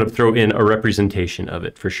just wanted to throw in a representation of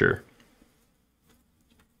it for sure.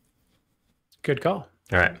 Good call.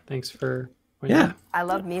 All right. Thanks for. Yeah. I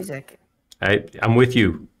love music. I'm with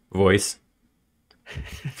you, voice.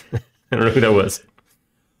 I don't know who that was.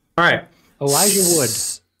 All right. Elijah Wood.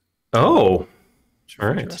 Oh.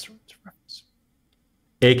 All right.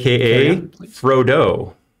 AKA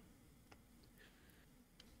Frodo.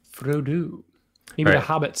 Frodo. Maybe Right. the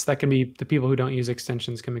hobbits. That can be the people who don't use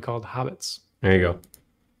extensions can be called hobbits. There you go.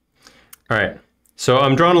 All right. So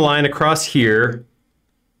I'm drawing a line across here.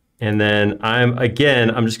 And then I'm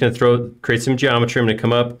just going to create some geometry. I'm going to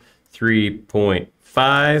come up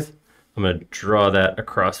 3.5. I'm going to draw that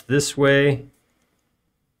across this way.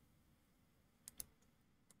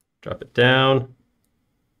 Drop it down.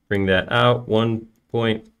 Bring that out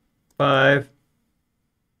 1.5.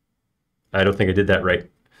 I don't think I did that right.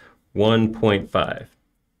 1.5.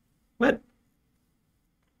 What?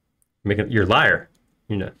 You're a liar.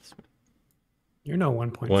 You're nuts. You're no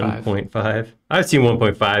 1.5. 1.5. I've seen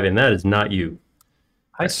 1.5, and that is not you.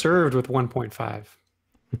 I served with 1.5.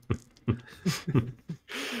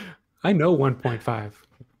 I know 1.5.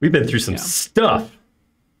 We've been through some stuff.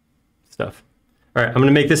 All right, I'm going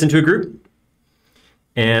to make this into a group.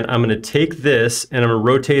 And I'm going to take this, and I'm going to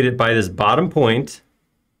rotate it by this bottom point.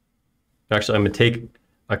 Actually, I'm going to take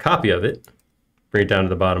a copy of it, bring it down to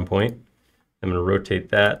the bottom point. I'm going to rotate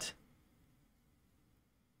that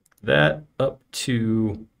up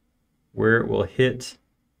to where it will hit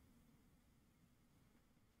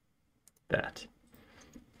that.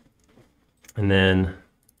 And then I'm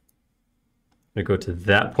going to go to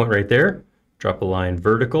that point right there, drop a line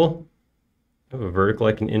vertical. I have a vertical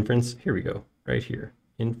I can inference. Here we go, right here.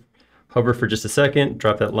 Hover for just a second,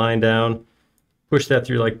 drop that line down, push that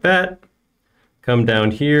through like that, come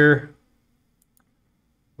down here,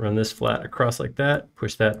 run this flat across like that,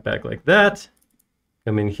 push that back like that,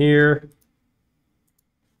 come in here.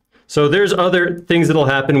 So there's other things that'll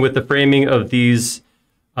happen with the framing of these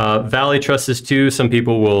valley trusses too. Some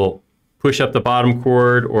people will push up the bottom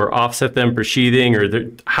chord or offset them for sheathing,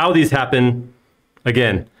 or how these happen.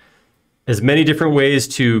 Again, as many different ways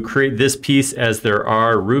to create this piece as there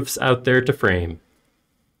are roofs out there to frame.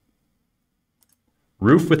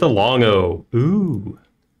 Roof with a long O. Ooh.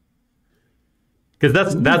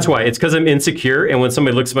 Because that's why. It's because I'm insecure, and when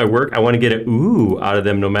somebody looks at my work, I want to get an ooh out of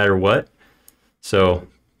them no matter what. So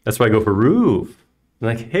that's why I go for roof. I'm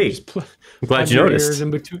like, hey, I'm glad you noticed.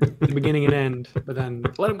 In between the beginning and end, but then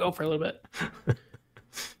let them go for a little bit.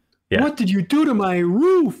 Yeah. What did you do to my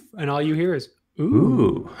roof? And all you hear is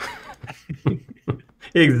ooh.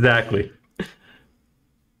 Exactly.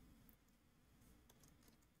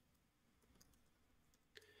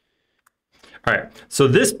 All right, so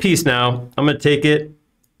this piece now, I'm going to take it,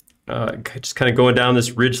 just kind of going down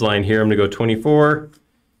this ridge line here. I'm going to go 24,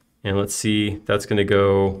 and let's see, that's going to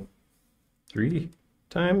go 3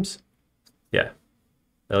 times. Yeah,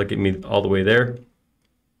 that'll get me all the way there.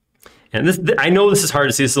 And this, I know this is hard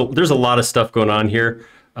to see. So there's a lot of stuff going on here,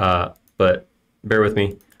 but bear with me.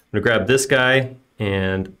 I'm going to grab this guy,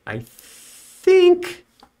 and I think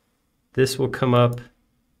this will come up.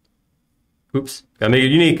 Oops, gotta make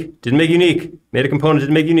it unique. Didn't make unique. Made a component,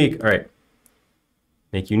 didn't make unique. All right,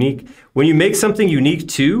 make unique. When you make something unique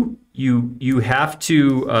too, you have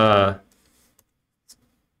to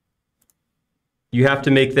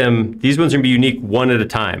make them, these ones are gonna be unique one at a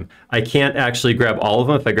time. I can't actually grab all of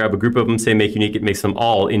them. If I grab a group of them, say make unique, it makes them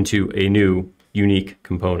all into a new unique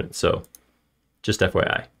component. So just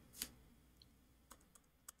FYI.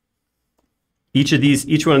 Each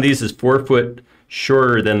one of these is 4 foot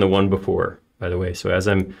shorter than the one before, by the way. So as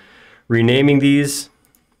I'm renaming these,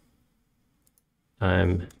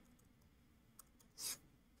 I'm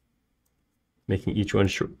making each one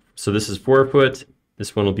short. So this is 4 foot,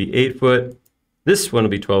 this one will be 8 foot, this one will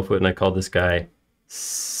be 12 foot, and I call this guy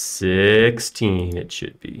 16, it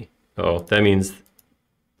should be. Oh, that means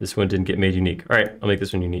This one didn't get made unique. All right, I'll make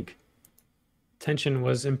this one unique. Tension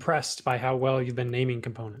was impressed by how well you've been naming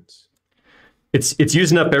components. It's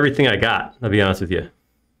using up everything I got, I'll be honest with you.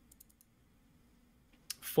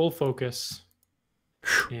 Full focus.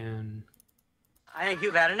 And I think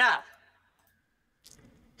you've had enough.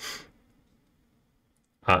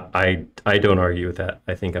 I don't argue with that.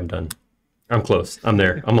 I think I'm done. I'm close. I'm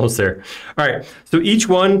there. I'm almost there. All right. So each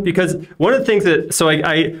one, because one of the things that, so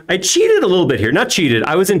I cheated a little bit here. Not cheated.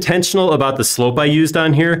 I was intentional about the slope I used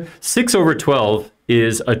on here. 6/12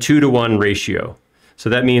 is a 2-to-1 ratio. So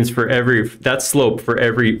that means for that slope, for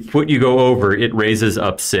every foot you go over, it raises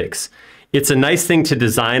up 6. It's a nice thing to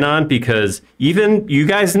design on because even you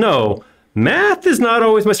guys know, math is not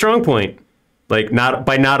always my strong point. Like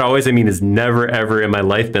not always, I mean, has never ever in my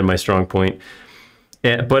life been my strong point.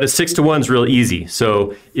 But a 6-to-1 is real easy.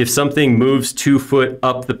 So if something moves 2 foot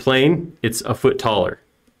up the plane, it's a foot taller.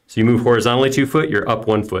 So you move horizontally 2 foot, you're up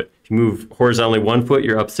 1 foot. If you move horizontally 1 foot,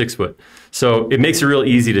 you're up 6 foot. So it makes it real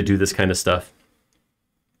easy to do this kind of stuff.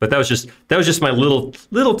 But that was just my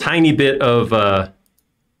little tiny bit of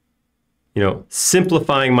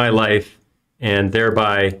simplifying my life and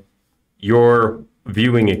thereby your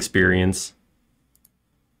viewing experience.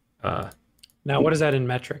 now, what is that in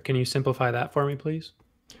metric? Can you simplify that for me, please?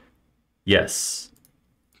 Yes.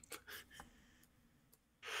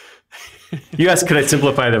 You asked, could I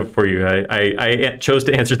simplify that for you? I chose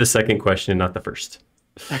to answer the second question, not the first.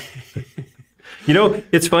 You know,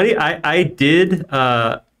 it's funny. I did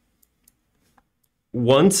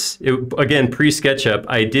once, again, pre-SketchUp,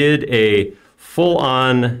 I did a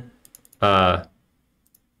full-on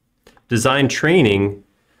design training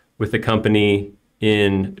with a company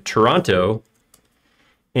in Toronto,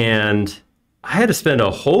 and I had to spend a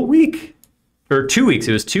whole week, or 2 weeks,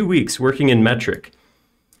 it was 2 weeks working in metric.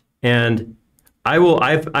 And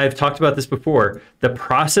I've talked about this before, the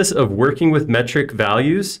process of working with metric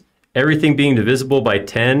values, everything being divisible by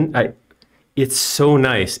 10, it's so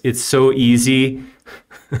nice. It's so easy.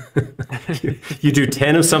 You do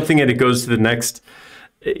 10 of something and it goes to the next,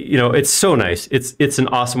 it's so nice. It's an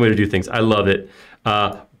awesome way to do things. I love it.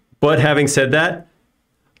 But having said that,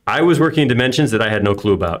 I was working in dimensions that I had no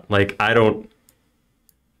clue about. Like,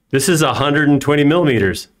 this is 120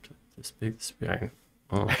 millimeters. This big,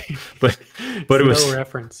 oh. But it was no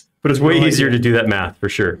reference. But it's way easier to do that math for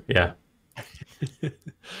sure. Yeah.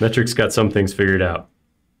 Metric's got some things figured out.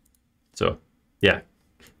 So, yeah.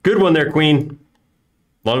 Good one there, Queen.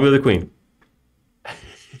 Long live the Queen.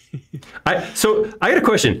 So I got a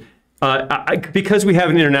question. Because we have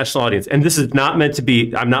an international audience, and this is not meant to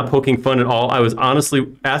be, I'm not poking fun at all. I was honestly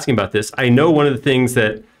asking about this. I know one of the things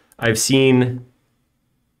that I've seen,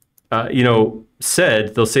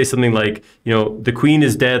 said, they'll say something like, the Queen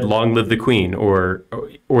is dead, long live the Queen, or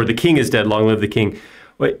the King is dead, long live the King.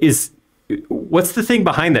 What's the thing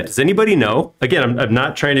behind that? Does anybody know? Again, I'm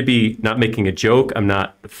not trying to be, not making a joke. I'm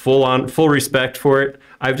not full respect for it.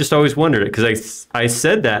 I've just always wondered it because I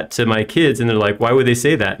said that to my kids and they're like, why would they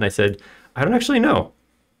say that? And I said, I don't actually know.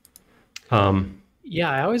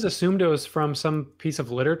 Yeah, I always assumed it was from some piece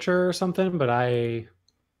of literature or something, but I,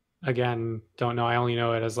 again, don't know. I only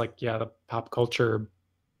know it as the pop culture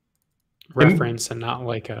reference and not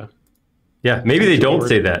like a... Yeah, maybe they don't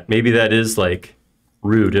say that. Maybe that is like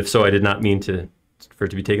rude. If so, I did not mean for it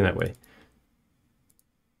to be taken that way.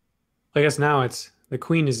 I guess now it's the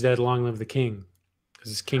Queen is dead, long live the King.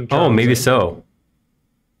 Because it's King Charles. Oh, maybe so.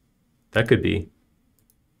 That could be.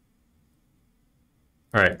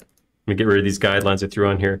 All right. Let me get rid of these guidelines I threw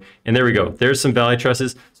on here. And there we go. There's some valley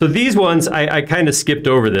trusses. So these ones, I kind of skipped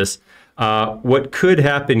over this. What could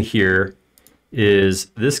happen here is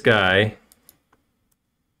this guy,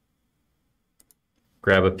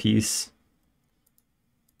 grab a piece.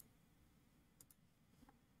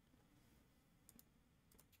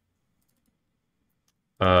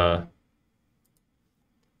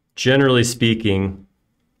 Generally speaking,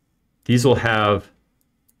 these will have,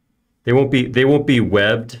 they won't be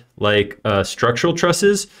webbed like structural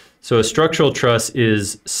trusses. So a structural truss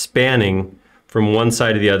is spanning from one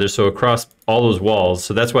side to the other, so across all those walls.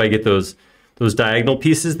 So that's why I get those diagonal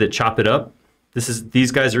pieces that chop it up.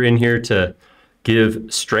 These guys are in here to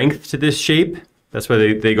give strength to this shape. That's why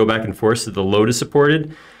they go back and forth so the load is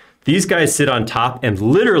supported. These guys sit on top and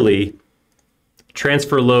literally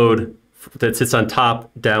transfer load that sits on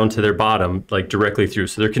top down to their bottom, like directly through.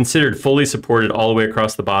 So they're considered fully supported all the way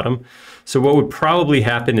across the bottom. So what would probably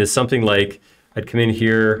happen is something like, I'd come in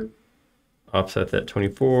here, offset that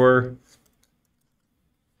 24.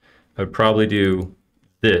 I would probably do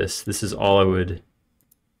this. This is all I would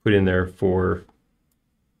put in there for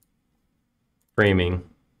framing.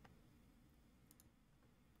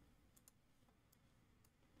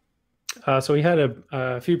 So we had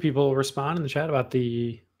a few people respond in the chat about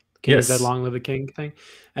the King is Dead, Long Live the King thing.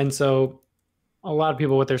 And so a lot of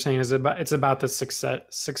people, what they're saying is it's about the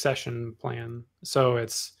succession plan. So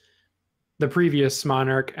it's the previous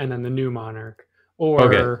monarch and then the new monarch,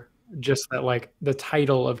 or just that like the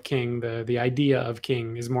title of king, the idea of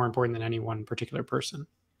king is more important than any one particular person.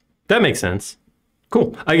 That makes sense.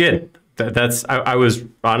 Cool. Again, that's I was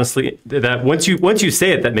honestly that once you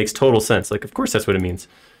say it, that makes total sense. Like, of course, that's what it means.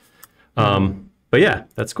 But yeah,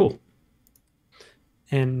 that's cool.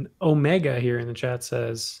 And Omega here in the chat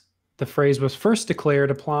says the phrase was first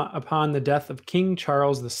declared upon the death of King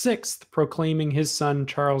Charles VI, proclaiming his son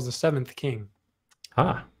Charles VII king.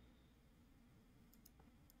 Ah,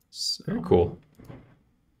 so, very cool.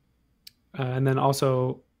 And then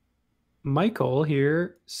also Michael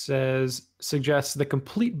here suggests the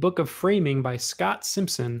complete book of framing by Scott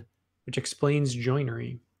Simpson, which explains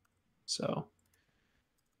joinery. So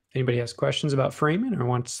if anybody has questions about framing or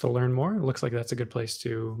wants to learn more, it looks like that's a good place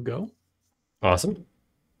to go. Awesome.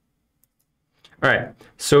 All right,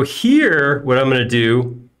 so here, what I'm going to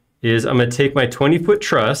do is I'm going to take my 20-foot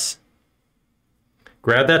truss,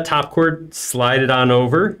 grab that top cord, slide it on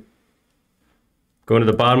over, go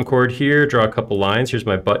into the bottom cord here, draw a couple lines. Here's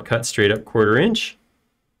my butt cut straight up 1/4 inch.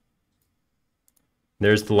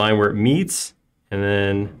 There's the line where it meets, and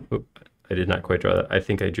then, I did not quite draw that. I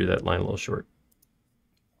think I drew that line a little short.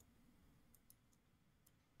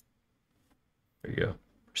 There you go.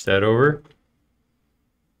 Push that over.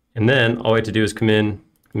 And then all I have to do is come in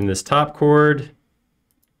this top cord,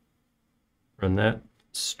 run that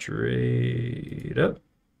straight up.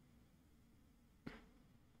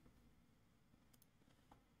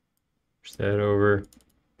 Push that over.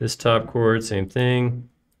 This top cord, same thing.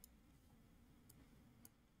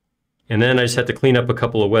 And then I just have to clean up a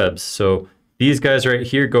couple of webs. So these guys right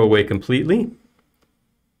here go away completely.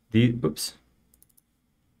 Oops.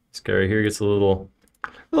 This guy right here gets a little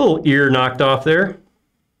ear knocked off there.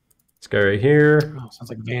 This guy right here. Oh, sounds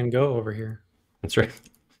like Van Gogh over here. That's right.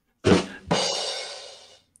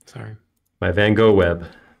 Sorry. My Van Gogh web.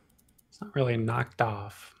 It's not really knocked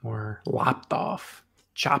off, more lopped off,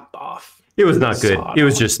 chopped off. It was not good. It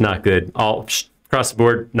was off. just not good. All across the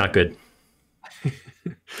board, not good.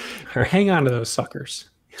 Hang on to those suckers.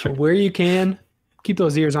 Right. Where you can, keep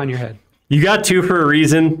those ears on your head. You got two for a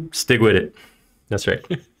reason. Stick with it. That's right.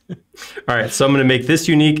 All right, so I'm going to make this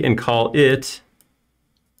unique and call it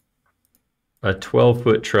a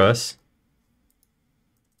 12-foot truss.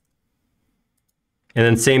 And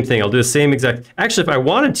then same thing, I'll do the same exact, actually if I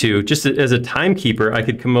wanted to, just as a timekeeper, I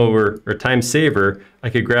could come over, or time saver, I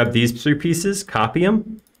could grab these 3 pieces, copy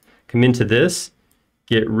them, come into this,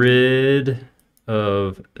 get rid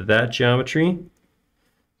of that geometry,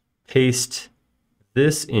 paste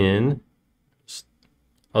this in,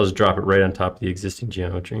 I'll just drop it right on top of the existing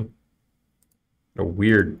geometry. A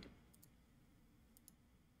weird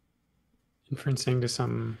inferencing to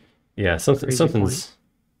some something's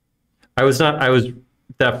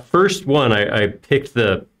that first one I picked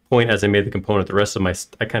the point as I made the component. The rest of I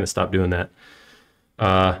kind of stopped doing that.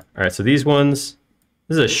 All right, so these ones,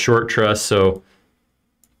 this is a short truss, so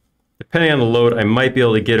depending on the load, I might be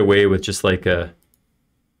able to get away with just like a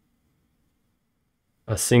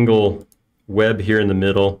single web here in the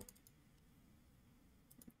middle.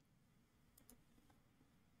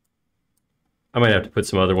 I might have to put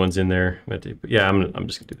some other ones in there. But yeah, I'm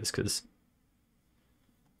just gonna do this because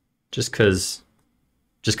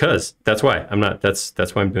that's why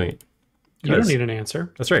that's why I'm doing it. You don't need an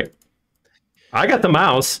answer. That's right. I got the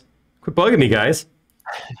mouse. Quit bugging me, guys.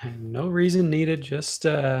 No reason needed. Just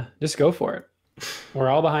go for it. We're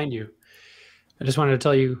all behind you. I just wanted to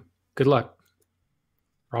tell you, good luck.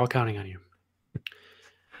 We're all counting on you.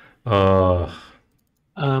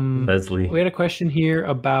 Leslie. We had a question here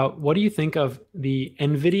about what do you think of the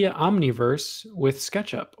NVIDIA Omniverse with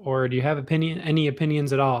SketchUp, or do you have any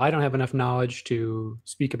opinions at all? I don't have enough knowledge to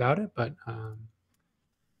speak about it, but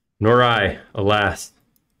nor I, alas.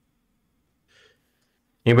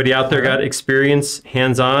 Anybody out there got experience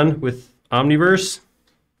hands-on with Omniverse?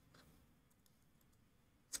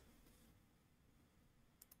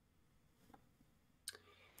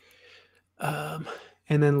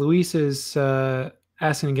 And then Luis is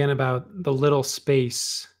asking again about the little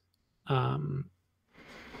space. And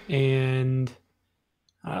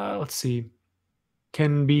let's see.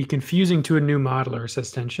 Can be confusing to a new modeler,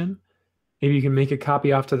 says Tension. Maybe you can make a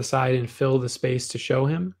copy off to the side and fill the space to show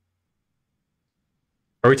him.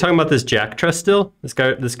 Are we talking about this jack truss still? This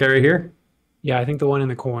guy right here? Yeah, I think the one in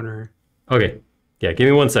the corner. Okay. Yeah, give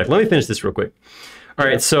me 1 sec. Let me finish this real quick. All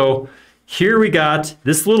right, so here we got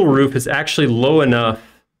this little roof is actually low enough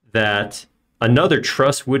that another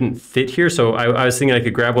truss wouldn't fit here. So I was thinking I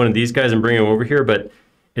could grab one of these guys and bring him over here, but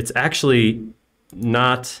it's actually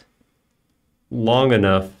not long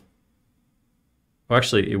enough. Well,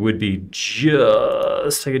 actually, it would be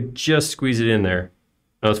just, I could just squeeze it in there.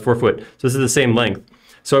 No, it's 4 foot. So this is the same length.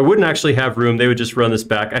 So I wouldn't actually have room. They would just run this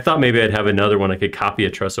back. I thought maybe I'd have another one I could copy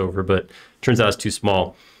a truss over, but turns out it's too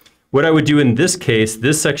small. What I would do in this case,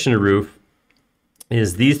 this section of roof,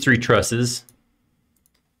 is these 3 trusses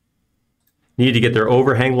need to get their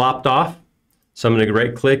overhang lopped off. So I'm going to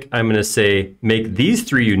right click. I'm going to say make these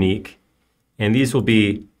 3 unique, and these will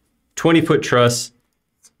be 20-foot truss,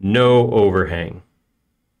 no overhang.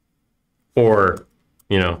 Or,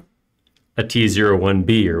 you know, a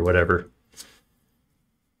T01B or whatever.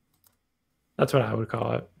 That's what I would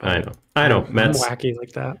call it. I know. I know. I'm Matt's wacky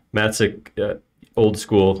like that. Matt's a old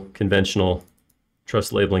school, conventional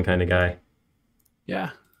truss labeling kind of guy.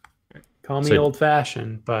 Yeah. Call me So old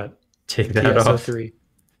fashioned, but take that off. TSO3.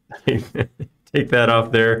 Take that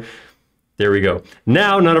off there. There we go.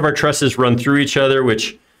 Now none of our trusses run through each other,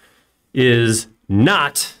 which is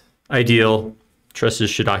not ideal. Trusses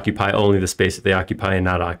should occupy only the space that they occupy and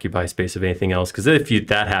not occupy space of anything else. Because if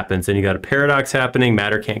that happens, then you got a paradox happening.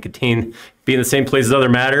 Matter can't be in the same place as other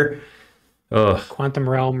matter. Ugh. Quantum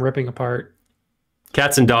realm ripping apart.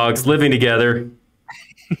 Cats and dogs living together.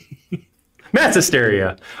 Mass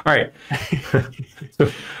hysteria. All right.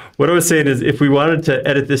 So what I was saying is if we wanted to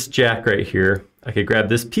edit this jack right here, I could grab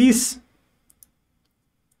this piece,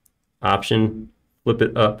 option, flip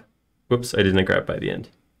it up. Whoops, I didn't grab by the end.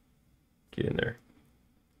 Get in there.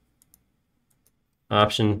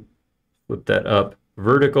 Option, flip that up,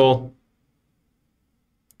 vertical.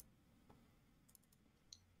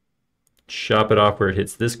 Chop it off where it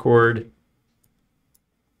hits this chord.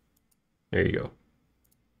 There you go.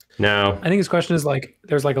 Now, I think his question is like,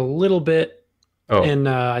 there's like a little bit, oh, and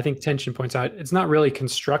I think Tension points out, it's not really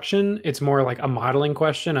construction. It's more like a modeling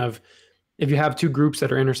question of if you have 2 groups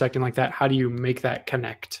that are intersecting like that, how do you make that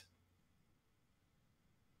connect?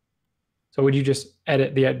 So would you just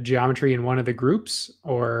edit the geometry in one of the groups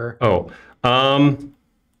or? oh,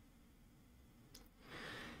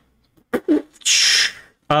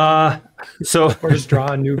 so or just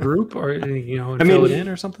draw a new group or, you know, and fill it in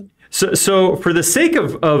or something? So for the sake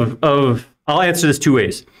of I'll answer this 2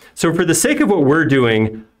 ways. So for the sake of what we're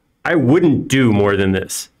doing, I wouldn't do more than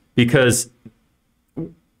this because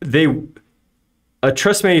a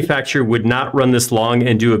truss manufacturer would not run this long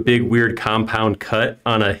and do a big weird compound cut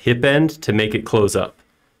on a hip end to make it close up.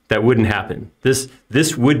 That wouldn't happen. This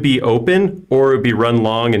would be open or it would be run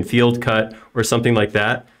long and field cut or something like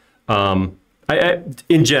that.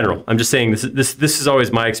 In general, I'm just saying this is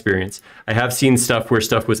always my experience. I have seen stuff where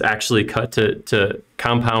stuff was actually cut to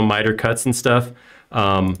compound miter cuts and stuff.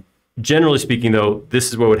 Generally speaking, though, this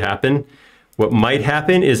is what would happen. What might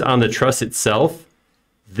happen is on the truss itself,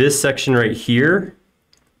 this section right here,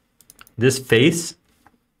 this face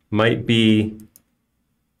might be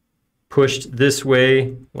pushed this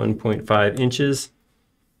way 1.5 inches,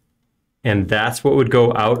 and that's what would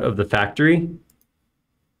go out of the factory.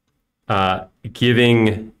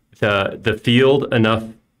 Giving the field enough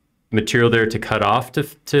material there to cut off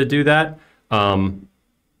to do that.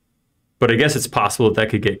 But I guess it's possible that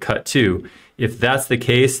could get cut too. If that's the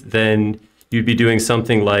case, then you'd be doing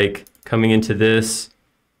something like coming into this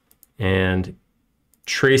and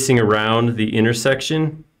tracing around the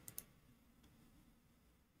intersection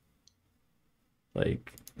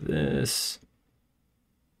like this.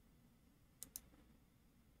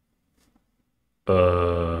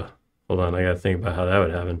 Hold on, I gotta think about how that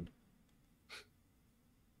would happen.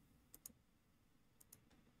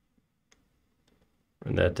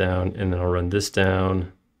 Run that down, and then I'll run this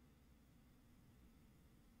down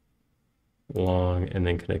long, and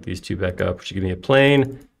then connect these 2 back up, which should give me a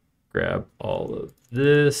plane. Grab all of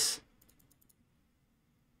this.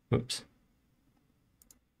 Oops.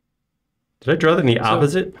 Did I draw that in the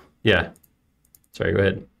opposite? Yeah. Sorry, go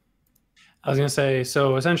ahead. I was gonna say,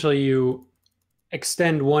 so essentially you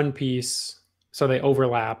extend one piece so they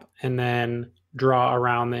overlap and then draw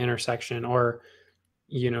around the intersection, or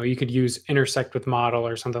you know, you could use intersect with model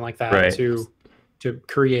or something like that, right, to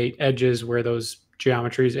create edges where those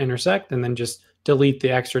geometries intersect, and then just delete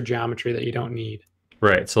the extra geometry that you don't need.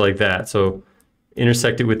 Right, so like that. So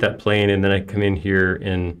intersect it with that plane, and then I come in here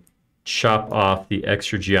and chop off the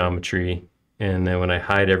extra geometry, and then when I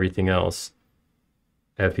hide everything else,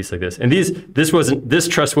 I have a piece like this. And this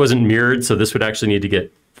truss wasn't mirrored, so this would actually need to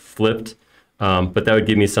get flipped. But that would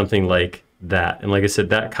give me something like that. And like I said,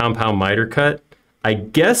 that compound miter cut, I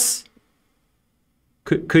guess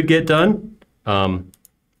could get done. I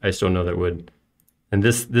just don't know that would And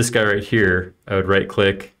this guy right here, I would right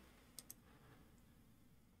click,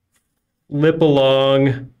 flip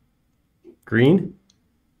along green.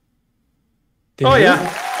 Did you?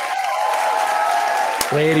 Yeah.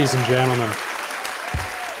 Ladies and gentlemen.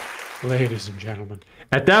 Ladies and gentlemen.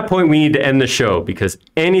 At that point, we need to end the show because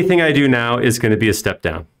anything I do now is going to be a step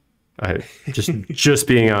down. Just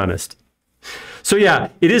being honest. So yeah,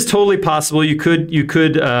 it is totally possible. You could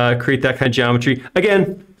create that kind of geometry.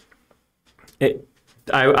 Again,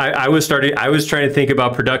 I was trying to think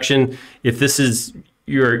about production. If this is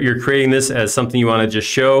you're creating this as something you want to just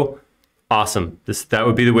show, awesome. That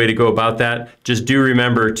would be the way to go about that. Just do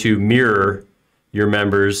remember to mirror your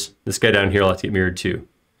members. This guy down here will have to get mirrored too.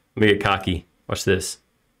 Let me get cocky. Watch this.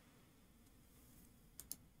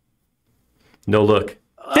 No look.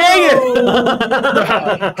 Dang it!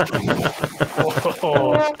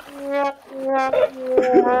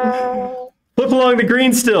 Flip along the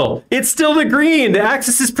green still. It's still the green. The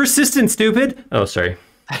axis is persistent, stupid. Oh, sorry.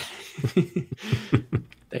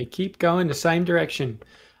 They keep going the same direction.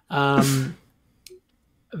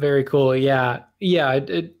 Very cool. Yeah.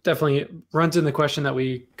 It definitely runs in the question that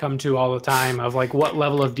we come to all the time of like, what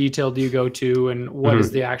level of detail do you go to, and what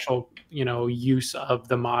is the actual, use of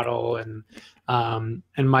the model? And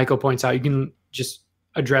Michael points out you can just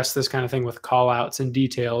address this kind of thing with call outs and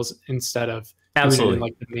details instead of doing it in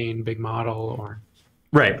like the main big model or.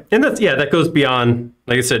 Right. And that goes beyond,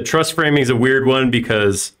 like I said, truss framing is a weird one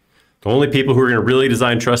because the only people who are going to really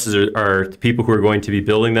design trusses are the people who are going to be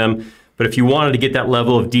building them. But if you wanted to get that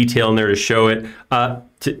level of detail in there to show it,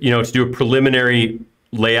 to do a preliminary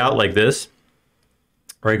layout like this,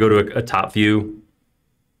 or I go to a top view,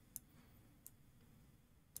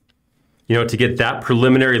 to get that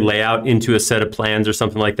preliminary layout into a set of plans or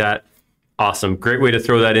something like that, awesome. Great way to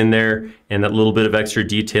throw that in there, and that little bit of extra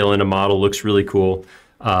detail in a model looks really cool.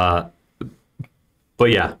 But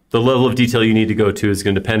yeah, the level of detail you need to go to is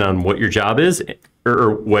going to depend on what your job is,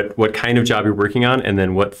 or what kind of job you're working on, and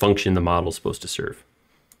then what function the model is supposed to serve.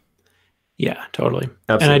 Yeah, totally.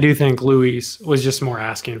 Absolutely. And I do think Luis was just more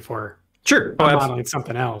asking for modeling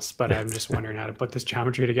something else, but I'm just wondering how to put this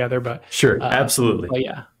geometry together. But sure, absolutely. But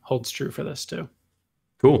yeah, holds true for this too.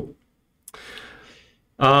 Cool.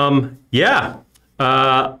 I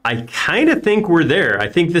kind of think we're there. I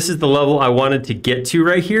think this is the level I wanted to get to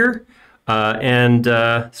right here.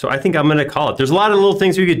 So I think I'm going to call it. There's a lot of little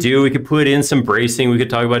things we could do. We could put in some bracing. We could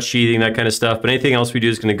talk about sheathing, that kind of stuff. But anything else we do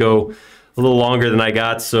is going to go a little longer than I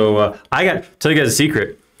got. So tell you guys a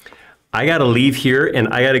secret. I got to leave here and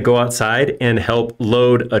I got to go outside and help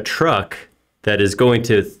load a truck that is going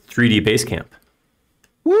to 3D Basecamp.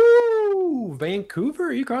 Woo! Vancouver?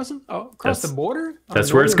 Are you crossing across the border?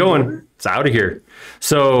 That's where it's going. Border? It's out of here.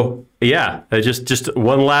 So yeah, just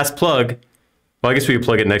one last plug. Well, I guess we could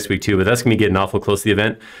plug it next week too, but that's going to be getting awful close to the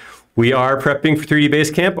event. We are prepping for 3D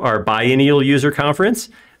Basecamp, our biennial user conference.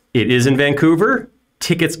 It is in Vancouver.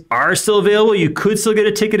 Tickets are still available. You could still get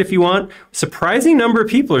a ticket if you want. Surprising number of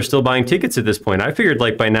people are still buying tickets at this point. I figured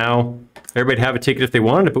like by now everybody'd have a ticket if they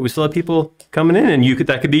wanted it, but we still have people coming in, and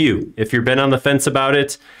that could be you. If you've been on the fence about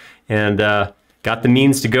it and got the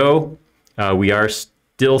means to go, we are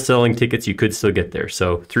still selling tickets. You could still get there.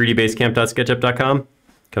 So 3dbasecamp.sketchup.com.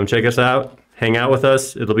 Come check us out. Hang out with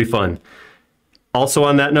us. It'll be fun. Also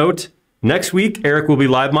on that note, next week, Eric will be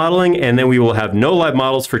live modeling, and then we will have no live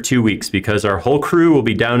models for 2 weeks because our whole crew will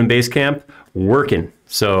be down in Basecamp working.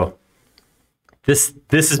 So this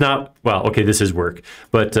is not, well, okay, this is work.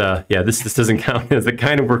 But yeah, this doesn't count as the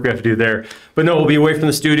kind of work we have to do there. But no, we'll be away from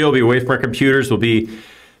the studio. We'll be away from our computers. We'll be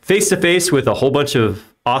face-to-face with a whole bunch of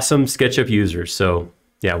awesome SketchUp users. So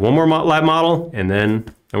yeah, one more live model, and then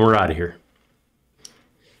we're out of here.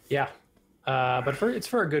 Yeah. But it's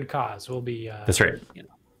for a good cause. We'll be. That's right.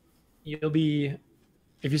 You'll be,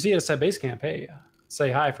 if you see us at Basecamp, hey,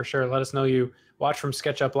 say hi for sure. Let us know you watch from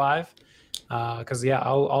SketchUp Live, because yeah,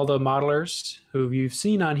 all the modelers who you've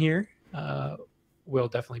seen on here will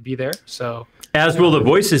definitely be there. So as will the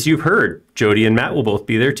voices you've heard. Jody and Matt will both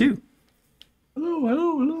be there too.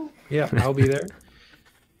 Hello. Yeah, I'll be there.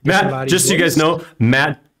 Matt, just so you guys know,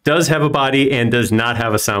 Matt does have a body and does not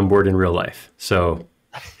have a soundboard in real life. So.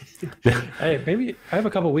 Hey, maybe I have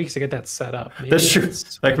a couple weeks to get that set up. Maybe that's true.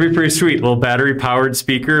 That could be pretty sweet. A little battery-powered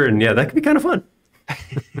speaker, and yeah, that could be kind of fun.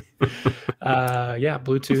 Yeah,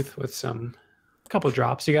 Bluetooth with a couple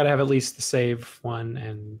drops. You got to have at least the save one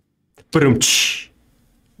and. Boom.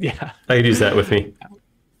 Yeah, I could use that with me.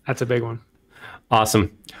 That's a big one.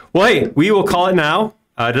 Awesome. Well, hey, we will call it now.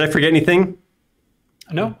 Did I forget anything?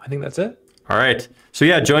 No, I think that's it. All right. So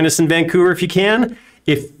yeah, join us in Vancouver if you can.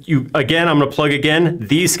 If you, again, I'm going to plug again,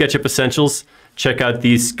 these SketchUp Essentials. check out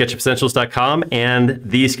thesketchupessentials.com and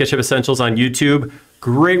the SketchUp Essentials on YouTube.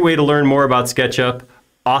 Great way to learn more about SketchUp.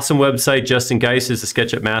 Awesome website. Justin Geis is the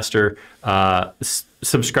SketchUp master.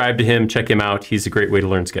 Subscribe to him. Check him out. He's a great way to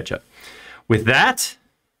learn SketchUp. With that,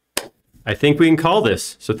 I think we can call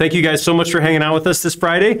this. So thank you guys so much for hanging out with us this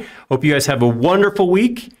Friday. Hope you guys have a wonderful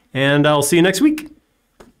week, and I'll see you next week.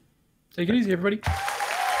 Take it easy, everybody.